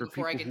website for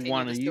people who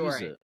want to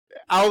use it.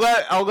 I'll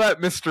let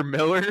Mr.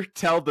 Miller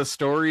tell the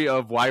story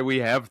of why we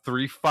have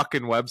 3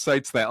 fucking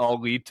websites that all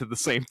lead to the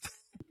same thing.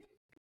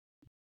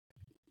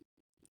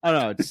 Oh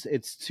no,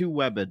 it's 2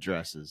 web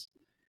addresses.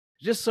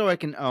 Just so I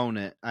can own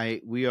it.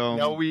 We own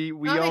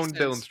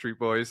Dillon Street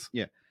Boys.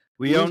 Yeah.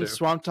 We own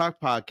Swamp Talk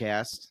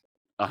Podcast.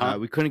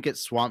 We couldn't get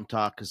Swamp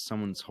Talk because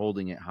someone's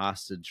holding it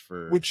hostage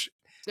for which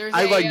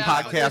I like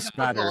podcast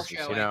better.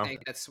 Show, I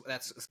think that's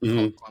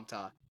called Swamp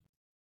Talk.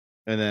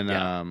 And then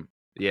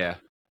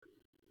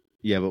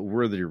but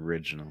we're the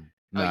original.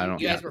 No, I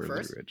don't. You guys were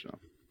first. The original.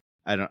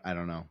 I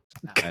don't know.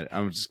 No.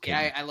 I'm just kidding.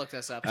 Yeah, I looked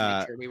us up to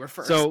make sure we were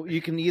first. So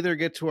you can either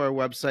get to our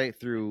website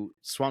through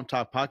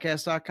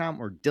swamptalkpodcast.com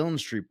or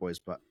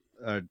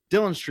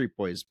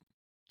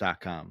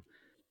DillonStreetBoys.com.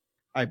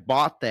 I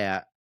bought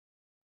that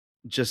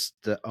just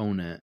to own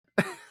it.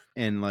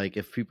 And like,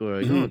 if people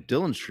are like, "Oh,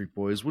 Dillon Street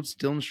Boys, what's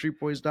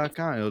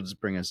DillonStreetBoys.com?" It'll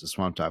just bring us to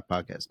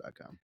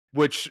swamptalkpodcast.com,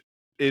 which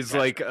is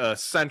like a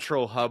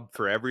central hub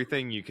for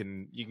everything. You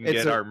can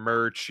get our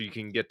merch, you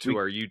can get to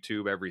our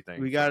YouTube,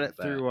 everything. We got it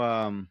through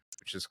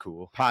which is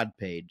cool.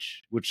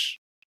 Podpage, which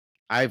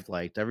I've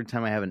liked. Every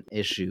time I have an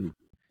issue,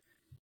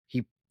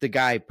 the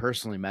guy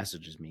personally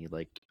messages me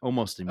like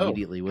almost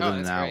immediately within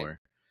an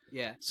hour.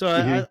 Great. Yeah.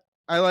 So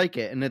I like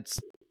it, and it's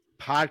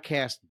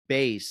podcast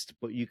based,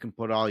 but you can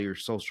put all your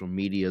social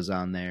medias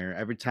on there.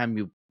 Every time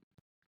you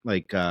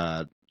like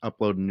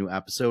upload a new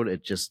episode,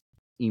 it just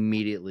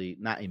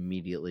not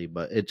immediately,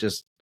 but it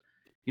just,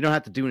 you don't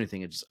have to do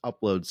anything. It just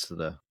uploads to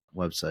the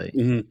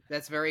website.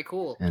 That's very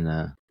cool.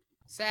 And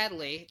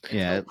sadly,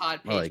 until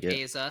Podpage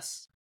pays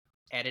us,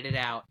 edit it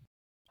out.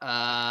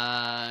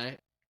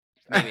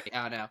 Maybe,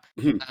 I don't know.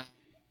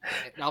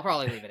 I'll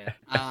probably leave it in.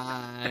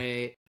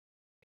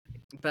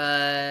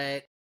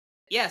 But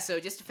yeah, so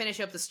just to finish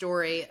up the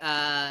story,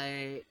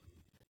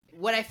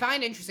 what I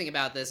find interesting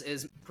about this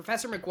is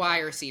Professor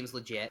McGuire seems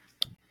legit.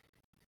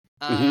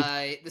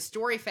 The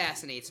story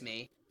fascinates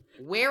me.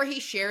 Where he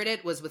shared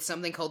it was with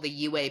something called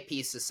the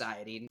UAP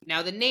Society.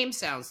 Now, the name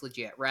sounds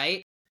legit,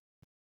 right?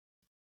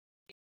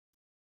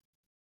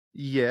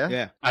 Yeah.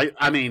 Yeah.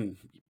 I mean,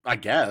 I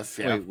guess.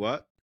 Yeah. Wait,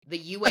 what? The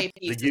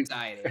UAP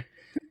Society.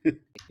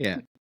 Yeah.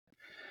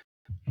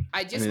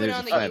 I just mean, went there's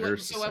on a the flat UAP.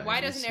 Earth So why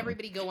society, doesn't so-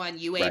 everybody go on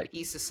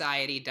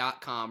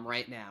UAPsociety.com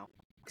right now?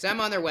 Because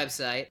I'm on their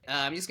website.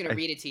 I'm just going to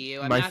read it to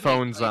you. I'm My not gonna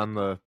phone's explain it. on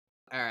the.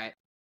 All right.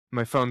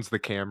 My phone's the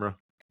camera.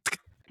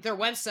 Their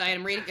website,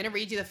 I'm going to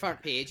read you the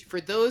front page. For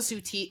those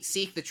who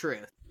seek the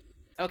truth.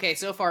 Okay,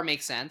 so far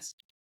makes sense.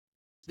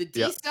 The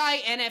Yep. DeSci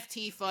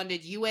NFT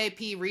funded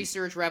UAP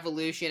Research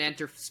Revolution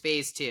enter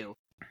phase 2.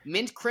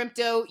 Mint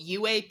crypto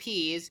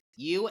UAPs,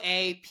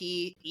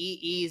 UAPEEZ,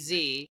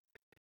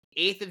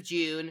 8th of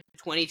June,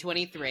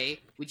 2023,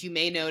 which you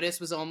may notice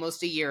was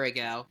almost a year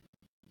ago,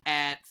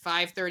 at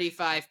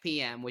 5:35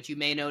 p.m., which you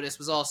may notice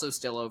was also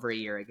still over a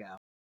year ago.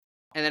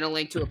 And then a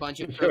link to a bunch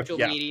of social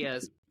Yeah.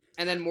 medias,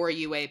 and then more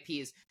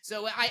UAPs.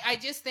 So I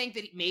just think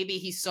that maybe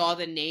he saw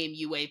the name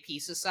UAP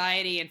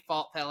Society and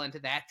fell into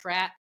that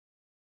trap.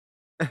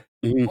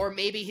 Mhm. Or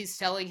maybe he's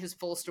telling his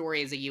full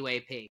story as a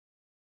UAP.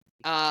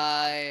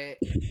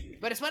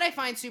 But it's what I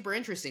find super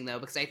interesting, though,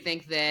 because I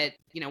think that,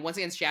 once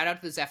again, shout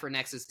out to the Zephyr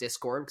Nexus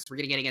Discord, because we're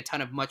going to getting a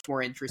ton of much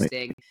more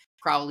interesting,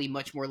 probably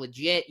much more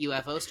legit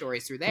UFO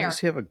stories through Why there. does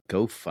he have a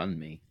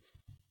GoFundMe?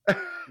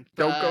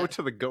 Don't go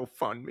to the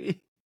GoFundMe.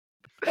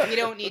 We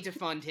don't need to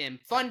fund him.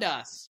 Fund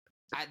us.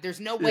 There's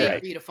no way Right.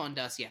 for you to fund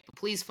us yet, but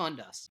please fund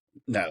us.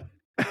 No.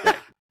 I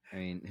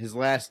mean, his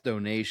last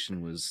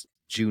donation was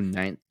June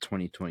 9th,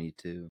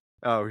 2022.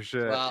 Oh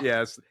shit! Well-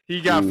 Yes,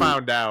 he got Ooh.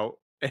 found out,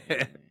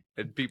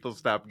 and people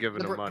stopped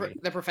giving The, him money.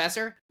 the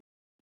professor?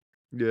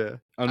 Yeah,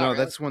 Oh, no, really?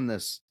 that's when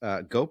this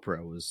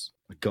GoPro was...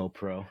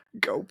 GoPro.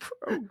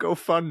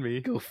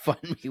 GoFundMe.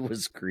 GoFundMe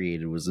was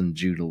created, was in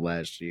June of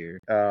last year.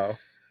 Oh,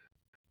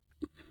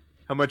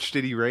 how much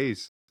did he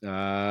raise?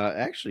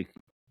 Actually,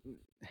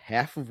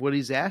 half of what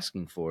he's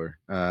asking for.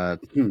 Hmm.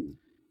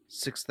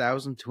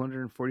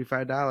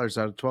 $6,245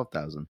 out of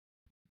 $12,000.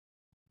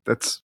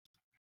 That's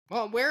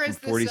Well, where is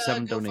From this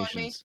 47 GoFundMe?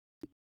 donations.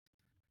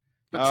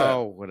 What's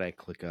Oh, what'd I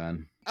click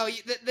on? Oh,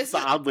 this It's is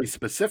oddly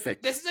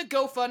specific. this is a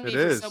GoFundMe It for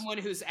is. someone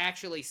who's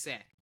actually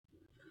sick.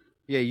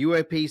 Yeah,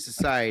 UAP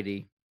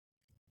Society.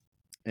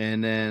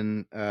 And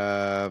then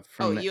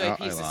from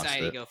UAP I lost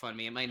Society it.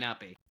 GoFundMe. It might not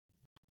be.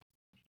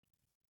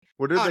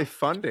 what are Oh. they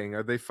funding?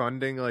 Are they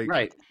funding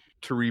Right.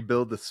 to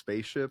rebuild the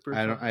spaceship or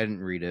something? I didn't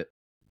read it.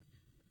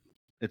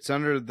 It's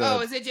under the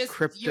is it just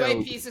crypto.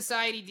 UAP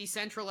Society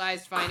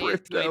Decentralized Finance,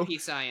 Crypto. UAP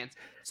Science?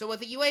 So what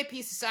the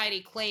UAP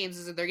Society claims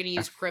is that they're going to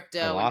use I crypto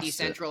and lost it.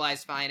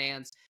 decentralized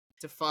finance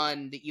to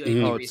fund the Mhm.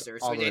 UAP Oh, it's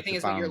research, all which the way I at think the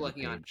is what you're bottom of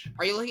the looking on. page.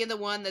 Are you looking at the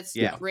one that's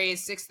Yeah.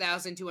 raised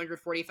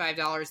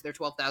 $6,245, their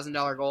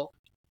 $12,000 goal?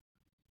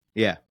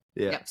 Yeah,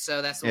 Yeah. Yep,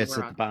 so that's yeah, what it's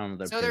we're at on. the bottom of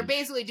their So page. they're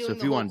basically So doing if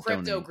the you whole want to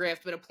crypto donate. grift,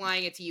 but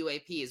applying it to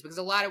UAPs, because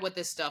a lot of what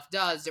this stuff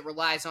does, it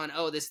relies on,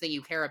 this thing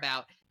you care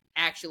about,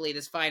 actually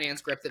this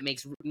finance grift that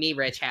makes me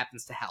rich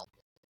happens to help.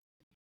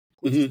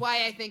 Which is Mhm.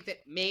 why I think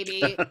that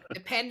maybe,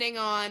 depending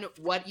on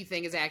what you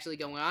think is actually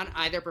going on,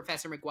 either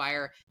Professor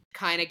McGuire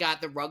kind of got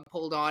the rug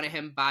pulled onto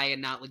him by a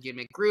not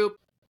legitimate group,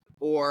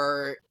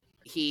 or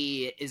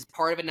he is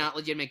part of a not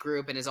legitimate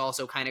group and is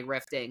also kind of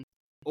grifting.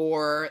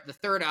 Or the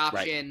third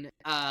option,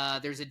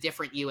 there's a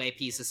different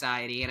UAP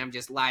society, and I'm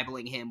just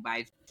libeling him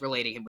by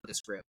relating him with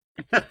this group.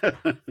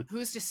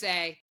 Who's to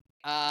say?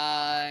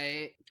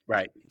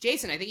 Right.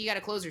 Jason, I think you got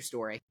a closer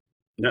story.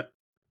 No.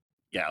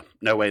 Yeah.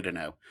 No way to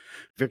know.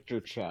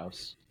 Victor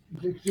Chaus.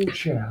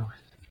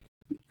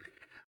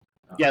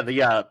 Yeah.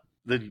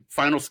 The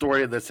final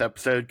story of this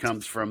episode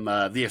comes from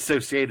the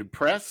Associated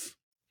Press.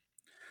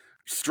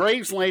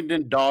 Strays land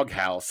in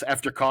doghouse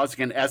after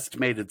causing an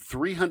estimated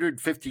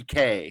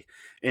 $350K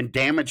in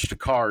damage to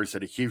cars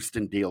at a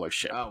Houston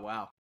dealership. Oh,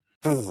 wow.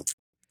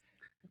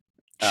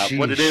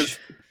 What it is,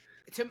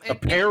 a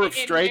pair of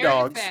stray in their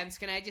dogs. Defense,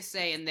 can I just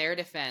say, in their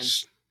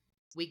defense,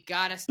 we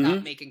gotta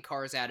stop making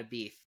cars out of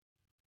beef.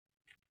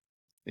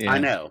 Yeah. I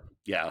know.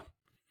 Yeah.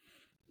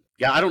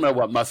 Yeah. I don't know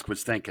what Musk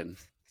was thinking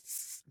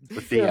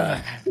with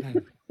the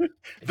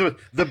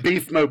the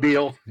beef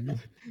mobile.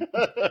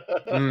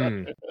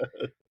 Mm.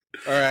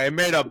 All right, I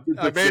made an seems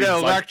like-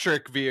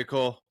 electric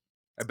vehicle.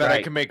 I bet I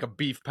Right. can make a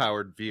beef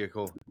powered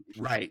vehicle.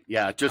 Right.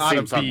 Yeah. It just Out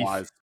of seems beef.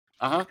 unwise.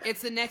 Uh-huh.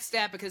 It's the next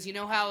step, because you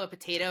know how a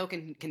potato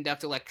can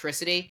conduct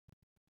electricity?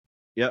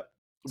 Yep.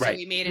 So Right.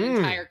 we made an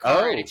entire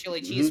car out of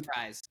chili Mhm. cheese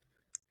fries.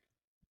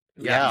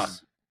 Yeah.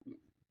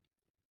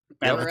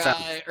 Man, Or,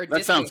 that or that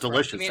disco sounds fries.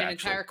 delicious, We made an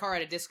actually. entire car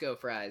out of disco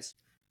fries.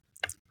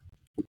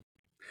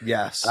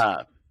 Yes.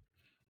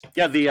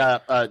 Yeah,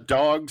 the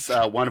dogs,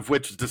 one of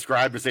which is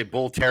described as a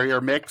bull terrier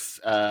mix,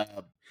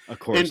 Of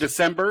course. in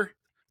December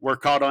were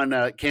caught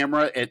on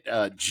camera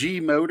at G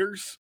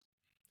Motors,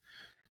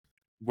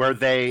 where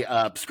they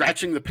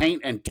scratching the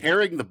paint and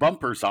tearing the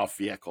bumpers off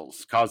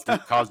vehicles,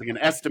 causing an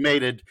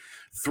estimated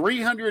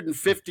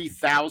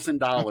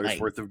 $350,000 my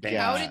worth of damage.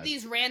 How God. did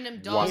these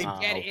random dogs Wow.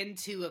 get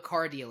into a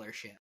car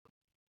dealership?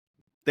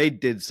 They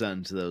did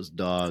something to those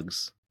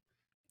dogs.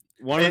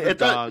 One of the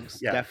dogs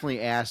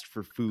definitely asked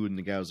for food, and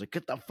the guy was like,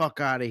 "Get the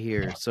fuck out of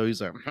here!" So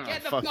he's like,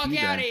 "Get the fuck fuck you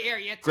out then." of here,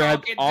 you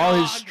Grabbed talking all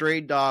dog. his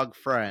stray dog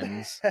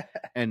friends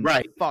and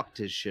fucked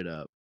his shit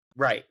up.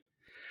 Right.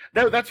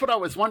 No, that's what I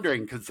was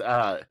wondering, because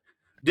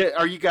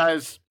are you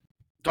guys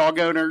dog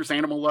owners,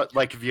 animal,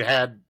 like, if you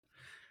had...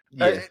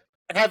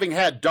 having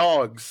had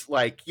dogs,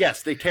 like,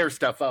 yes, they tear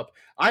stuff up.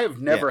 I have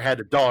never had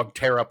a dog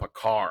tear up a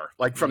car,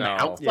 like, from the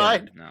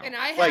outside. Yeah, no. And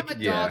I have a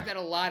dog that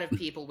a lot of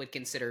people would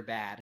consider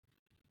bad.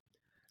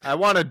 I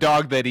want a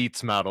dog that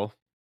eats metal.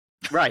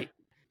 Right.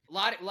 A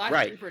lot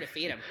of cheaper to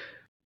feed him.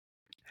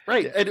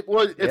 Right. And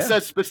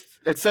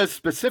it says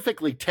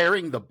specifically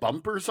tearing the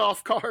bumpers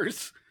off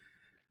cars.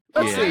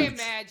 I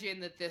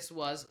imagine that this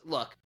was...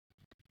 Look,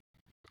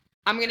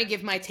 I'm going to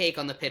give my take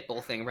on the pit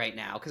bull thing right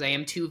now, because I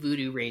am 2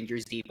 Voodoo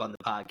Rangers deep on the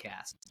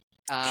podcast.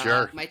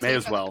 Sure, may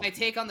as well. My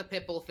take on the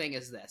pit bull thing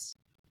is this.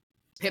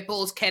 Pit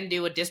bulls can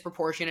do a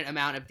disproportionate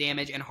amount of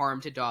damage and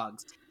harm to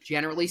dogs.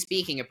 Generally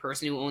speaking, a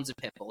person who owns a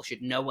pit bull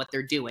should know what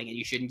they're doing, and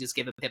you shouldn't just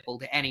give a pit bull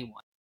to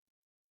anyone.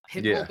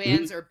 Pit bull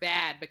bans are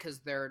bad because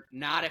they're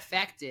not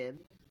effective,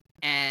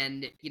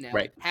 and,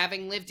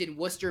 having lived in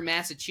Worcester,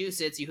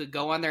 Massachusetts, you could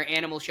go on their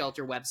animal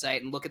shelter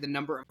website and look at the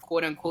number of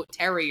quote-unquote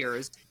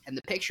terriers and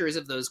the pictures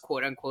of those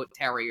quote-unquote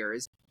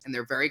terriers, and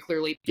they're very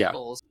clearly pit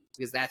bulls,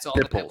 because that's all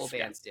the pit bull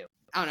bans do.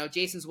 I don't know,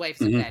 Jason's wife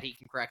said that. He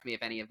can correct me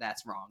if any of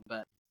that's wrong,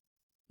 but...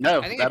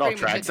 No, that all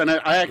tracks. And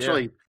I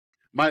actually...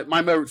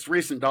 My most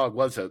recent dog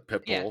was a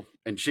pit bull,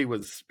 and she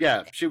was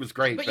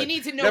great. But you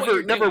need to know what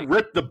you're never doing.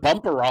 ripped the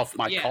bumper off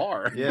my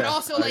car. Yeah. But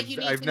also, like, you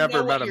need to know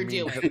what you're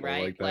doing,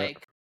 right?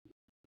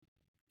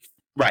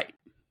 Right.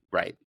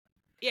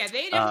 Yeah,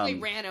 they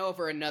definitely ran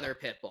over another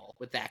pit bull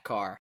with that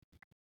car.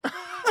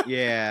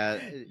 Yeah.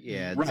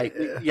 Right.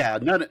 Yeah,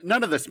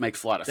 none of this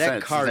makes a lot of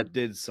sense. That car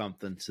did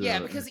something to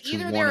because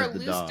either there are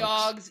loose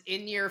dogs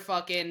in your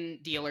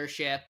fucking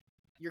dealership,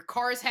 your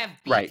cars have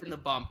beef in the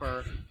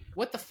bumper.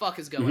 What the fuck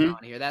is going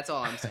on here? That's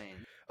all I'm saying.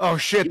 Oh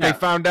shit, they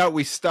found out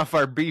we stuff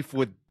our beef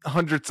with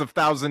hundreds of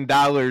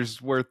 $1,000s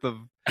worth of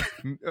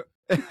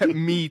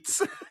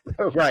meats.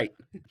 Right.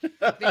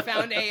 They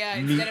found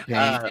instead of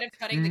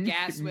cutting the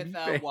gas with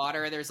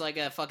water, there's like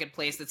a fucking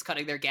place that's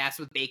cutting their gas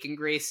with bacon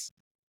grease.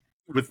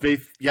 With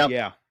beef? Yep.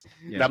 Yeah.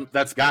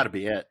 That's got to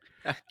be it.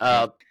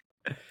 But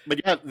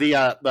yeah,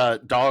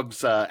 the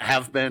dogs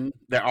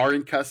they are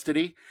in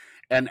custody,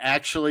 and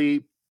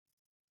actually,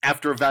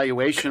 after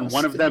evaluation,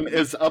 one of them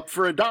is up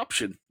for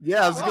adoption.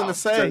 Yeah, I was gonna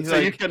say, so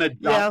you can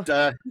adopt.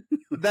 that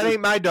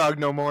ain't my dog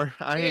no more.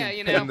 I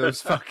ain't paying those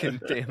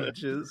fucking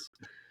damages.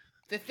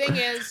 The thing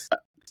is,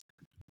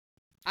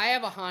 I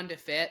have a Honda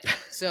Fit,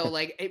 so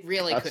like it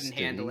really couldn't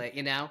handle it,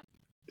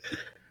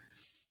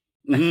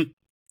 Mm-hmm.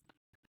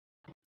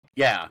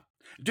 Yeah.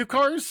 Do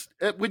cars?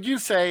 Would you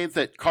say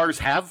that cars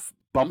have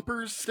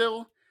bumpers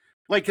still?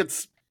 Like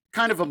it's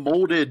kind of a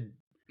molded.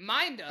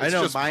 Mine does. I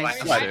know mine. I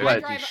drive a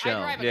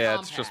compact.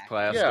 It's just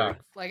plastic. Yeah.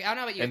 Like I don't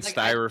know about you. And like,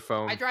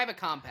 styrofoam. I drive a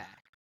compact.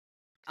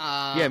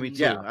 Yeah, me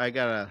too. Yeah. I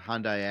got a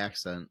Hyundai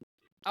Accent.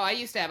 Oh, I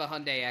used to have a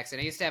Hyundai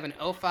Accent. I used to have an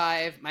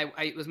 05.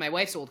 It was my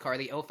wife's old car,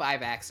 the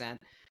 05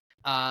 Accent.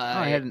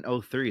 I had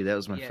an 03. That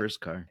was my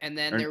first car. And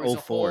then Or there an was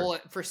 04. a hole.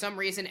 For some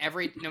reason,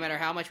 no matter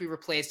how much we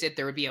replaced it,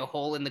 there would be a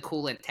hole in the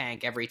coolant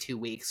tank every 2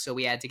 weeks. So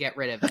we had to get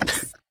rid of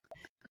it.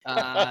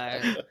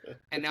 And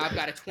now I've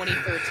got a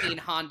 2013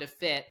 Honda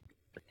Fit.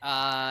 So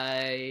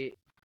I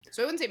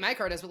wouldn't say my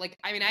car does, but like,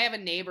 I mean, I have a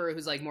neighbor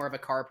who's like more of a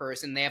car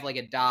person. They have like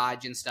a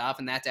Dodge and stuff,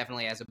 and that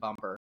definitely has a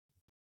bumper.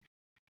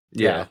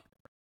 Yeah.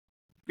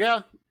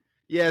 Yeah,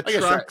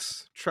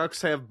 trucks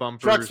have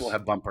bumpers. Trucks will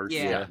have bumpers.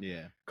 Yeah.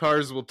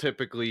 Cars will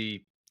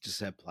typically just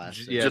have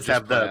plastic. Just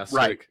have plastic. the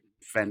right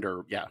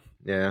fender. Yeah.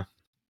 Yeah.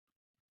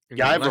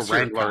 I have a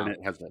Wrangler and it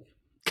has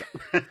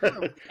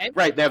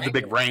right, they have the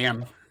big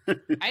Ram.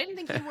 I didn't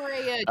think you were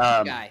a Jeep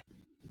guy.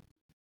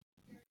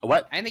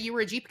 What? I didn't think you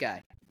were a Jeep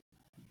guy.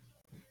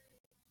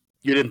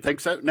 You didn't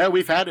think so? No,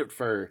 we've had it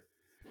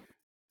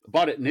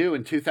bought it new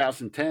in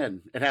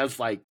 2010. It has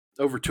like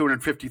over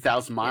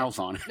 250,000 miles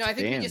on it. No, I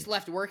think we just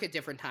left work at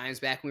different times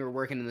back when we were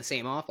working in the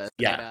same office.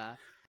 Yeah. But,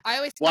 I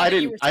always I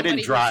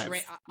didn't drive.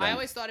 I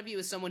always thought of you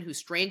as someone who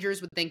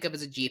strangers would think of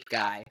as a Jeep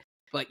guy,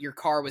 but your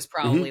car was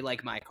probably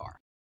like my car.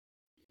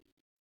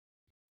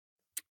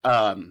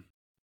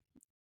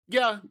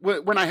 Yeah,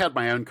 when I had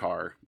my own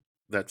car,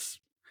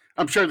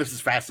 I'm sure this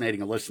is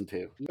fascinating to listen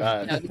to.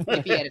 No, this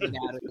might be edited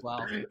out as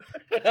well.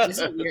 This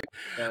is weird.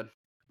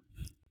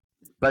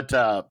 But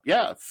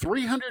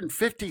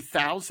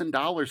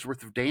 $350,000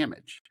 worth of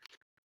damage.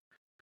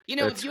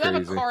 If you have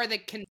a car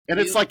that can, and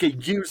it's like a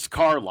used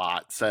car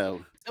lot,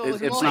 so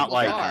it's not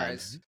like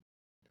cars.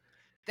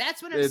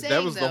 That's what I'm saying.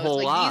 That was the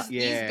whole lot.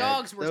 These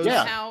dogs were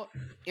somehow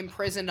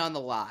imprisoned on the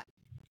lot.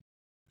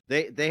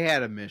 They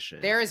had a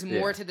mission. There is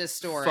more to this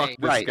story. Fuck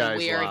this guy's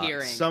we are lot.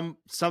 hearing.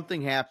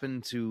 Something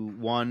happened to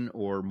one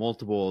or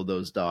multiple of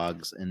those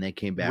dogs, and they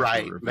came back.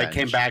 Right, for they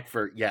came back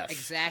for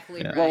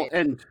exactly right. Well,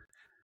 and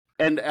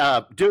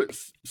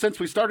since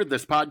we started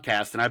this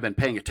podcast, and I've been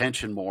paying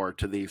attention more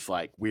to these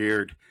like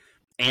weird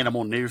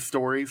animal news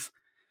stories,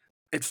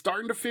 it's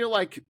starting to feel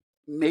like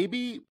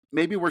maybe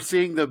we're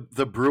seeing the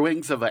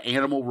brewings of an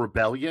animal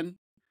rebellion.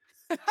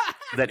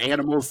 That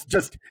animals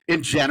just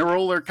in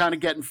general are kind of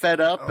getting fed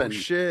up. Oh and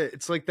shit!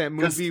 It's like that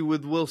movie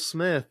with Will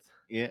Smith.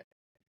 Yeah.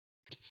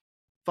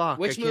 Fuck,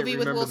 Which I can't movie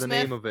with remember Will the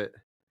Smith? name of it.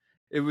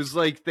 It was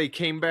like they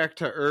came back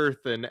to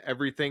Earth and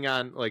everything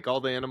on, like, all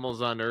the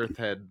animals on Earth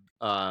had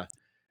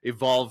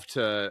evolved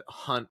to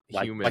hunt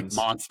humans.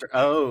 Like monster.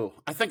 Oh,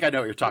 I think I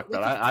know what you're talking What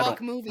about. the I fuck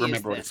don't movie is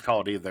remember what this? it's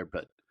called either,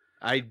 but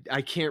I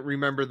can't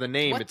remember the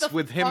name. What It's the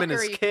with him fuck and are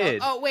his you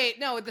kid. Oh wait,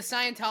 no, the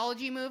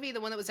Scientology movie, the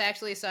one that was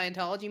actually a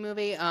Scientology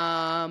movie.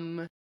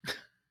 I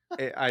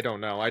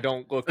don't know. I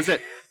don't look is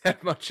it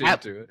that much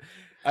into it.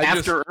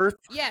 After Earth?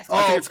 Yes,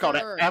 I think it's After called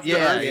Earth. After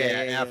Yeah,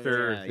 Earth.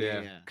 After Earth,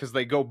 yeah. Because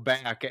they go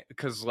back,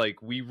 because, like,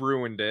 we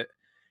ruined it,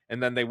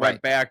 and then they went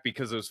Right. back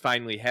because it was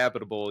finally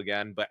habitable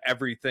again, but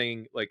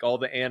everything, like, all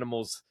the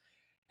animals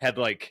had,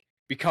 like,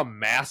 become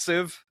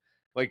massive.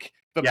 Like,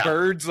 the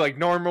birds, like,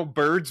 normal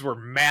birds were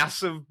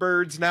massive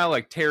birds now,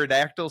 like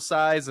pterodactyl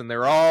size, and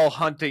they're all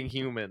hunting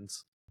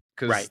humans.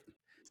 Because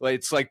like,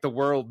 it's like the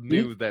world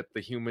knew that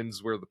the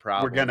humans were the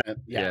problem. We're gonna,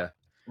 yeah.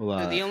 Well,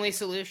 So the only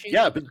solution,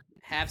 but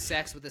have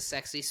sex with a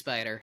sexy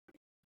spider.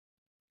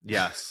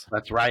 Yes.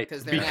 That's right.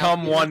 Because they're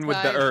Become now one with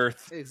the unified.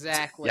 earth.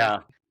 Exactly. Yeah.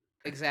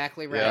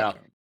 Exactly right.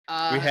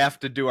 Yeah. We have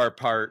to do our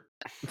part.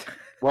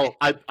 Well,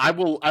 I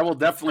will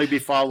definitely be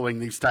following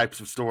these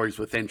types of stories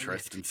with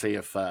interest and see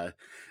if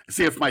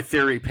my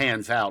theory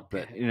pans out.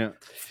 But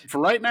for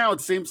right now, it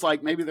seems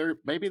like maybe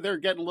they're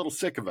getting a little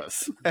sick of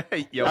us.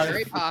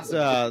 Very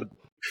possible.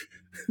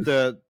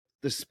 The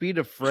speed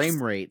of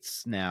frame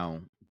rates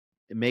now,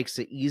 it makes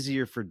it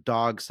easier for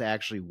dogs to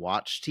actually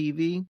watch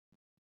TV.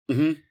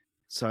 Mm-hmm.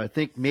 So I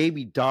think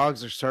maybe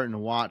dogs are starting to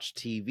watch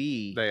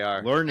TV. They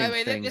are learning By the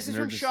way, things. This is and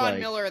from they're just Sean like,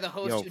 Miller, the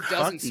host "Yo, who fuck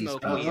doesn't these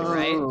smoke people." weed,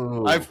 right?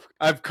 Oh.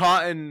 I've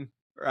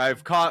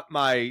caught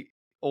my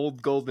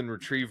old golden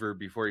retriever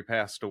before he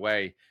passed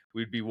away.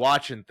 We'd be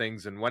watching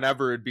things, and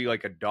whenever it'd be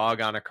like a dog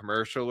on a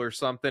commercial or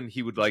something,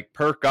 he would like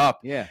perk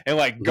up and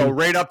like go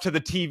right up to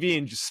the TV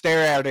and just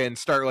stare at it and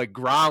start like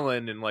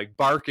growling and like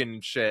barking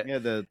and shit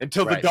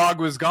until the dog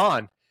was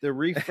gone. The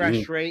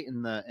refresh rate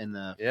and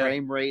the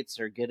frame rates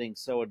are getting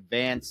so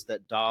advanced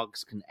that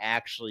dogs can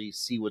actually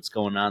see what's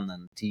going on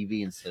the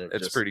TV instead of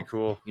just pretty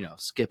cool.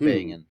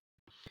 Skipping, and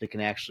they can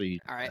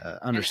actually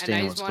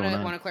understand what's going on. And I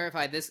just want to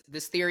clarify this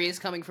theory is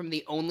coming from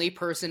the only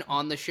person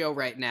on the show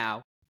right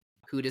now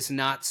who does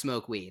not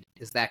smoke weed.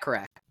 Is that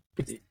correct?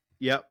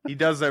 Yep, he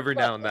does every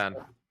now and then.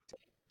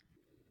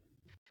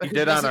 He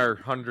did on our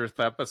 100th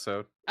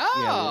episode. Oh,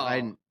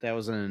 yeah, well, that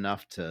wasn't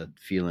enough to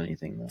feel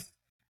anything though.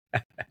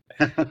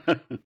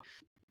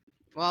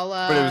 Well,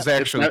 but it was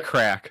actually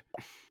crack.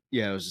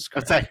 Yeah, it was just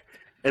crack.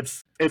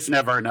 It's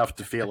never enough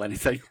to feel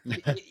anything. You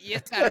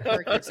just gotta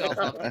perk yourself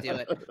up to do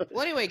it.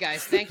 Well, anyway,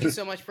 guys, thank you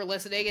so much for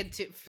listening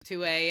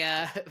to a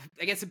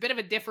I guess a bit of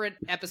a different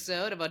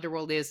episode of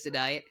Underworld News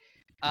tonight.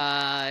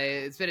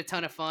 It's been a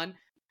ton of fun.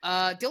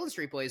 Dillon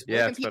Street Boys,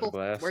 where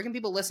can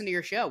people listen to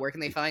your show? Where can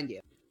they find you?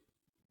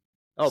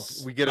 Oh,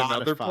 we get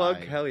another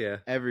plug? Hell yeah.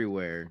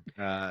 Everywhere.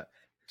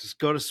 Just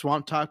go to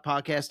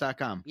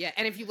swamptalkpodcast.com. Yeah,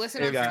 and if you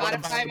listen on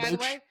Spotify, by the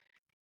way,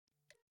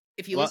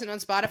 listen on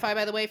Spotify,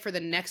 by the way, for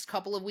the next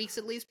couple of weeks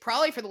at least,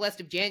 probably for the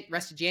rest of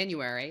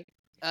January,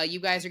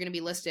 you guys are going to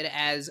be listed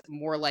as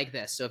More Like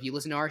This. So if you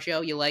listen to our show,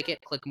 you like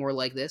it, click More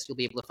Like This, you'll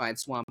be able to find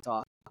Swamp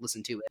Talk,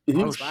 listen to it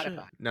on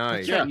Spotify. Shit.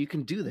 Nice. That's right, you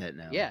can do that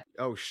now. Yeah.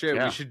 Oh shit,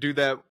 we should do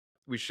that.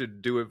 We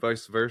should do it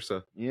vice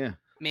versa. Yeah.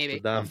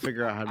 Maybe. I'll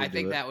figure out how to do it. I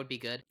think that would be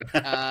good.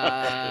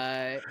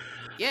 Yeah,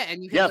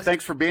 and you can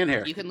thanks for being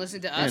here. You can listen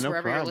to us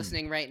wherever you're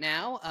listening right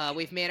now.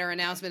 We've made our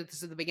announcement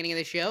at the beginning of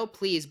the show.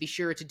 Please be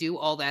sure to do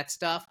all that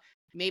stuff.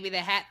 Maybe the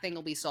hat thing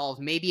will be solved.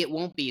 Maybe it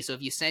won't be. So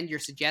if you send your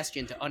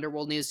suggestion to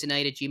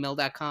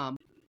underworldnewstonight@gmail.com,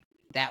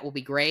 that will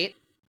be great.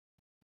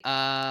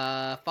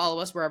 Follow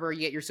us wherever you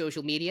get your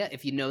social media.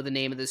 If you know the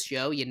name of this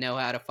show, you know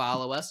how to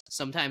follow us.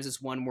 Sometimes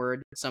it's one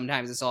word.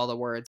 Sometimes it's all the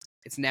words.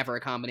 It's never a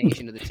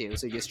combination of the two.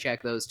 So just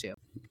check those two.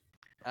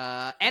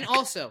 And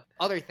also,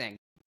 other thing,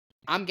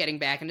 I'm getting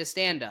back into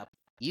stand-up.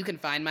 You can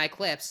find my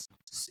clips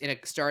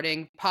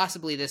starting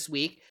possibly this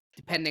week,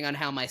 depending on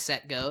how my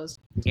set goes.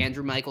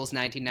 Andrew Michaels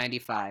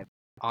 1995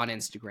 on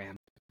Instagram.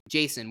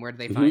 Jason, where do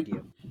they find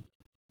you?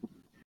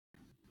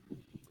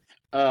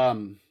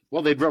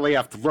 Well, they'd really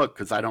have to look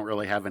because I don't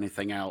really have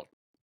anything out.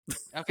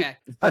 Okay.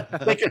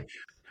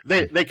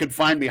 They could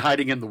find me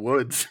hiding in the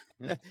woods.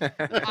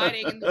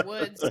 Hiding in the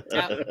woods,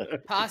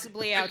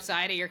 possibly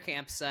outside of your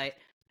campsite.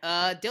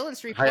 Dillon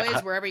Street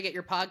Boys, wherever you get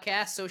your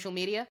podcast, social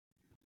media.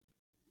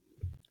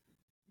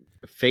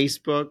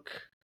 Facebook,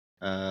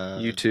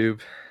 YouTube.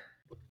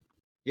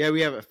 Yeah,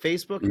 we have a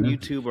Facebook and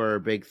YouTube are our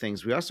big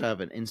things. We also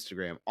have an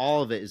Instagram.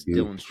 All of it is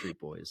Dillon Street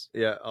Boys.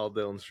 Yeah, all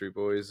Dillon Street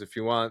Boys. If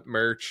you want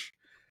merch,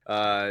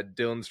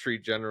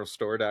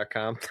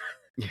 DillonStreetGeneralStore.com.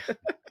 Yeah.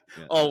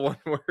 All one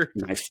word.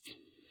 Nice.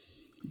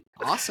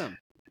 Awesome.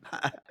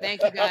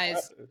 Thank you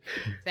guys.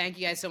 Thank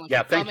you guys so much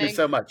Yeah, for thank coming. you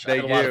so much. I had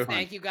Thank a lot you. of fun.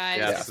 Thank you guys,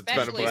 Yes, it's been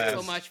a especially so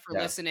blast. much for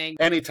Yeah. listening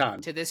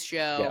Anytime. to this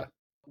show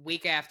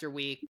week after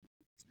week.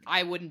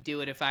 I wouldn't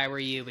do it if I were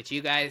you, but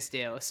you guys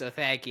do. So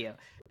thank you.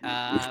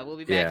 We'll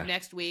be back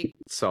next week.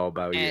 It's all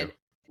about And you.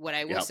 what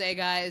I will say,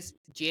 guys,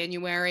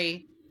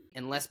 January,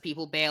 unless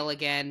people bail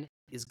again,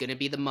 is going to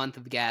be the month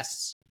of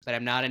guests. But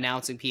I'm not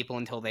announcing people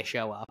until they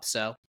show up.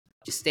 So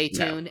just stay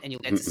tuned, and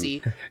you'll get to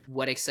see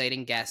what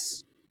exciting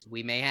guests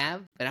we may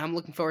have. But I'm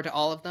looking forward to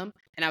all of them.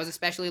 And I was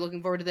especially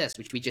looking forward to this,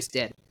 which we just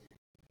did.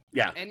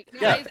 Yeah. And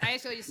I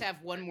actually just have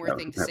one more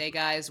thing to say,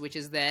 guys, which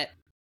is that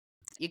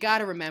you got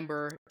to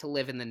remember to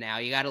live in the now.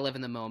 You got to live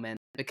in the moment,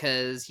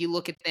 because you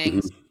look at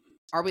things.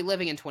 Are we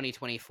living in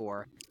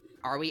 2024?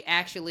 Are we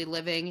actually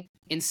living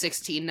in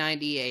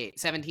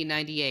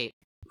 1798?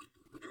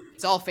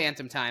 It's all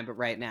phantom time, but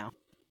right now.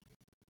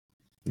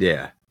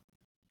 Yeah.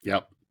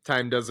 Yep.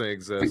 Time doesn't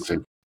exist.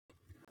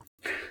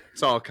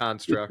 It's all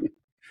construct.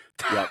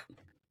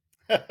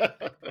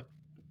 Yep.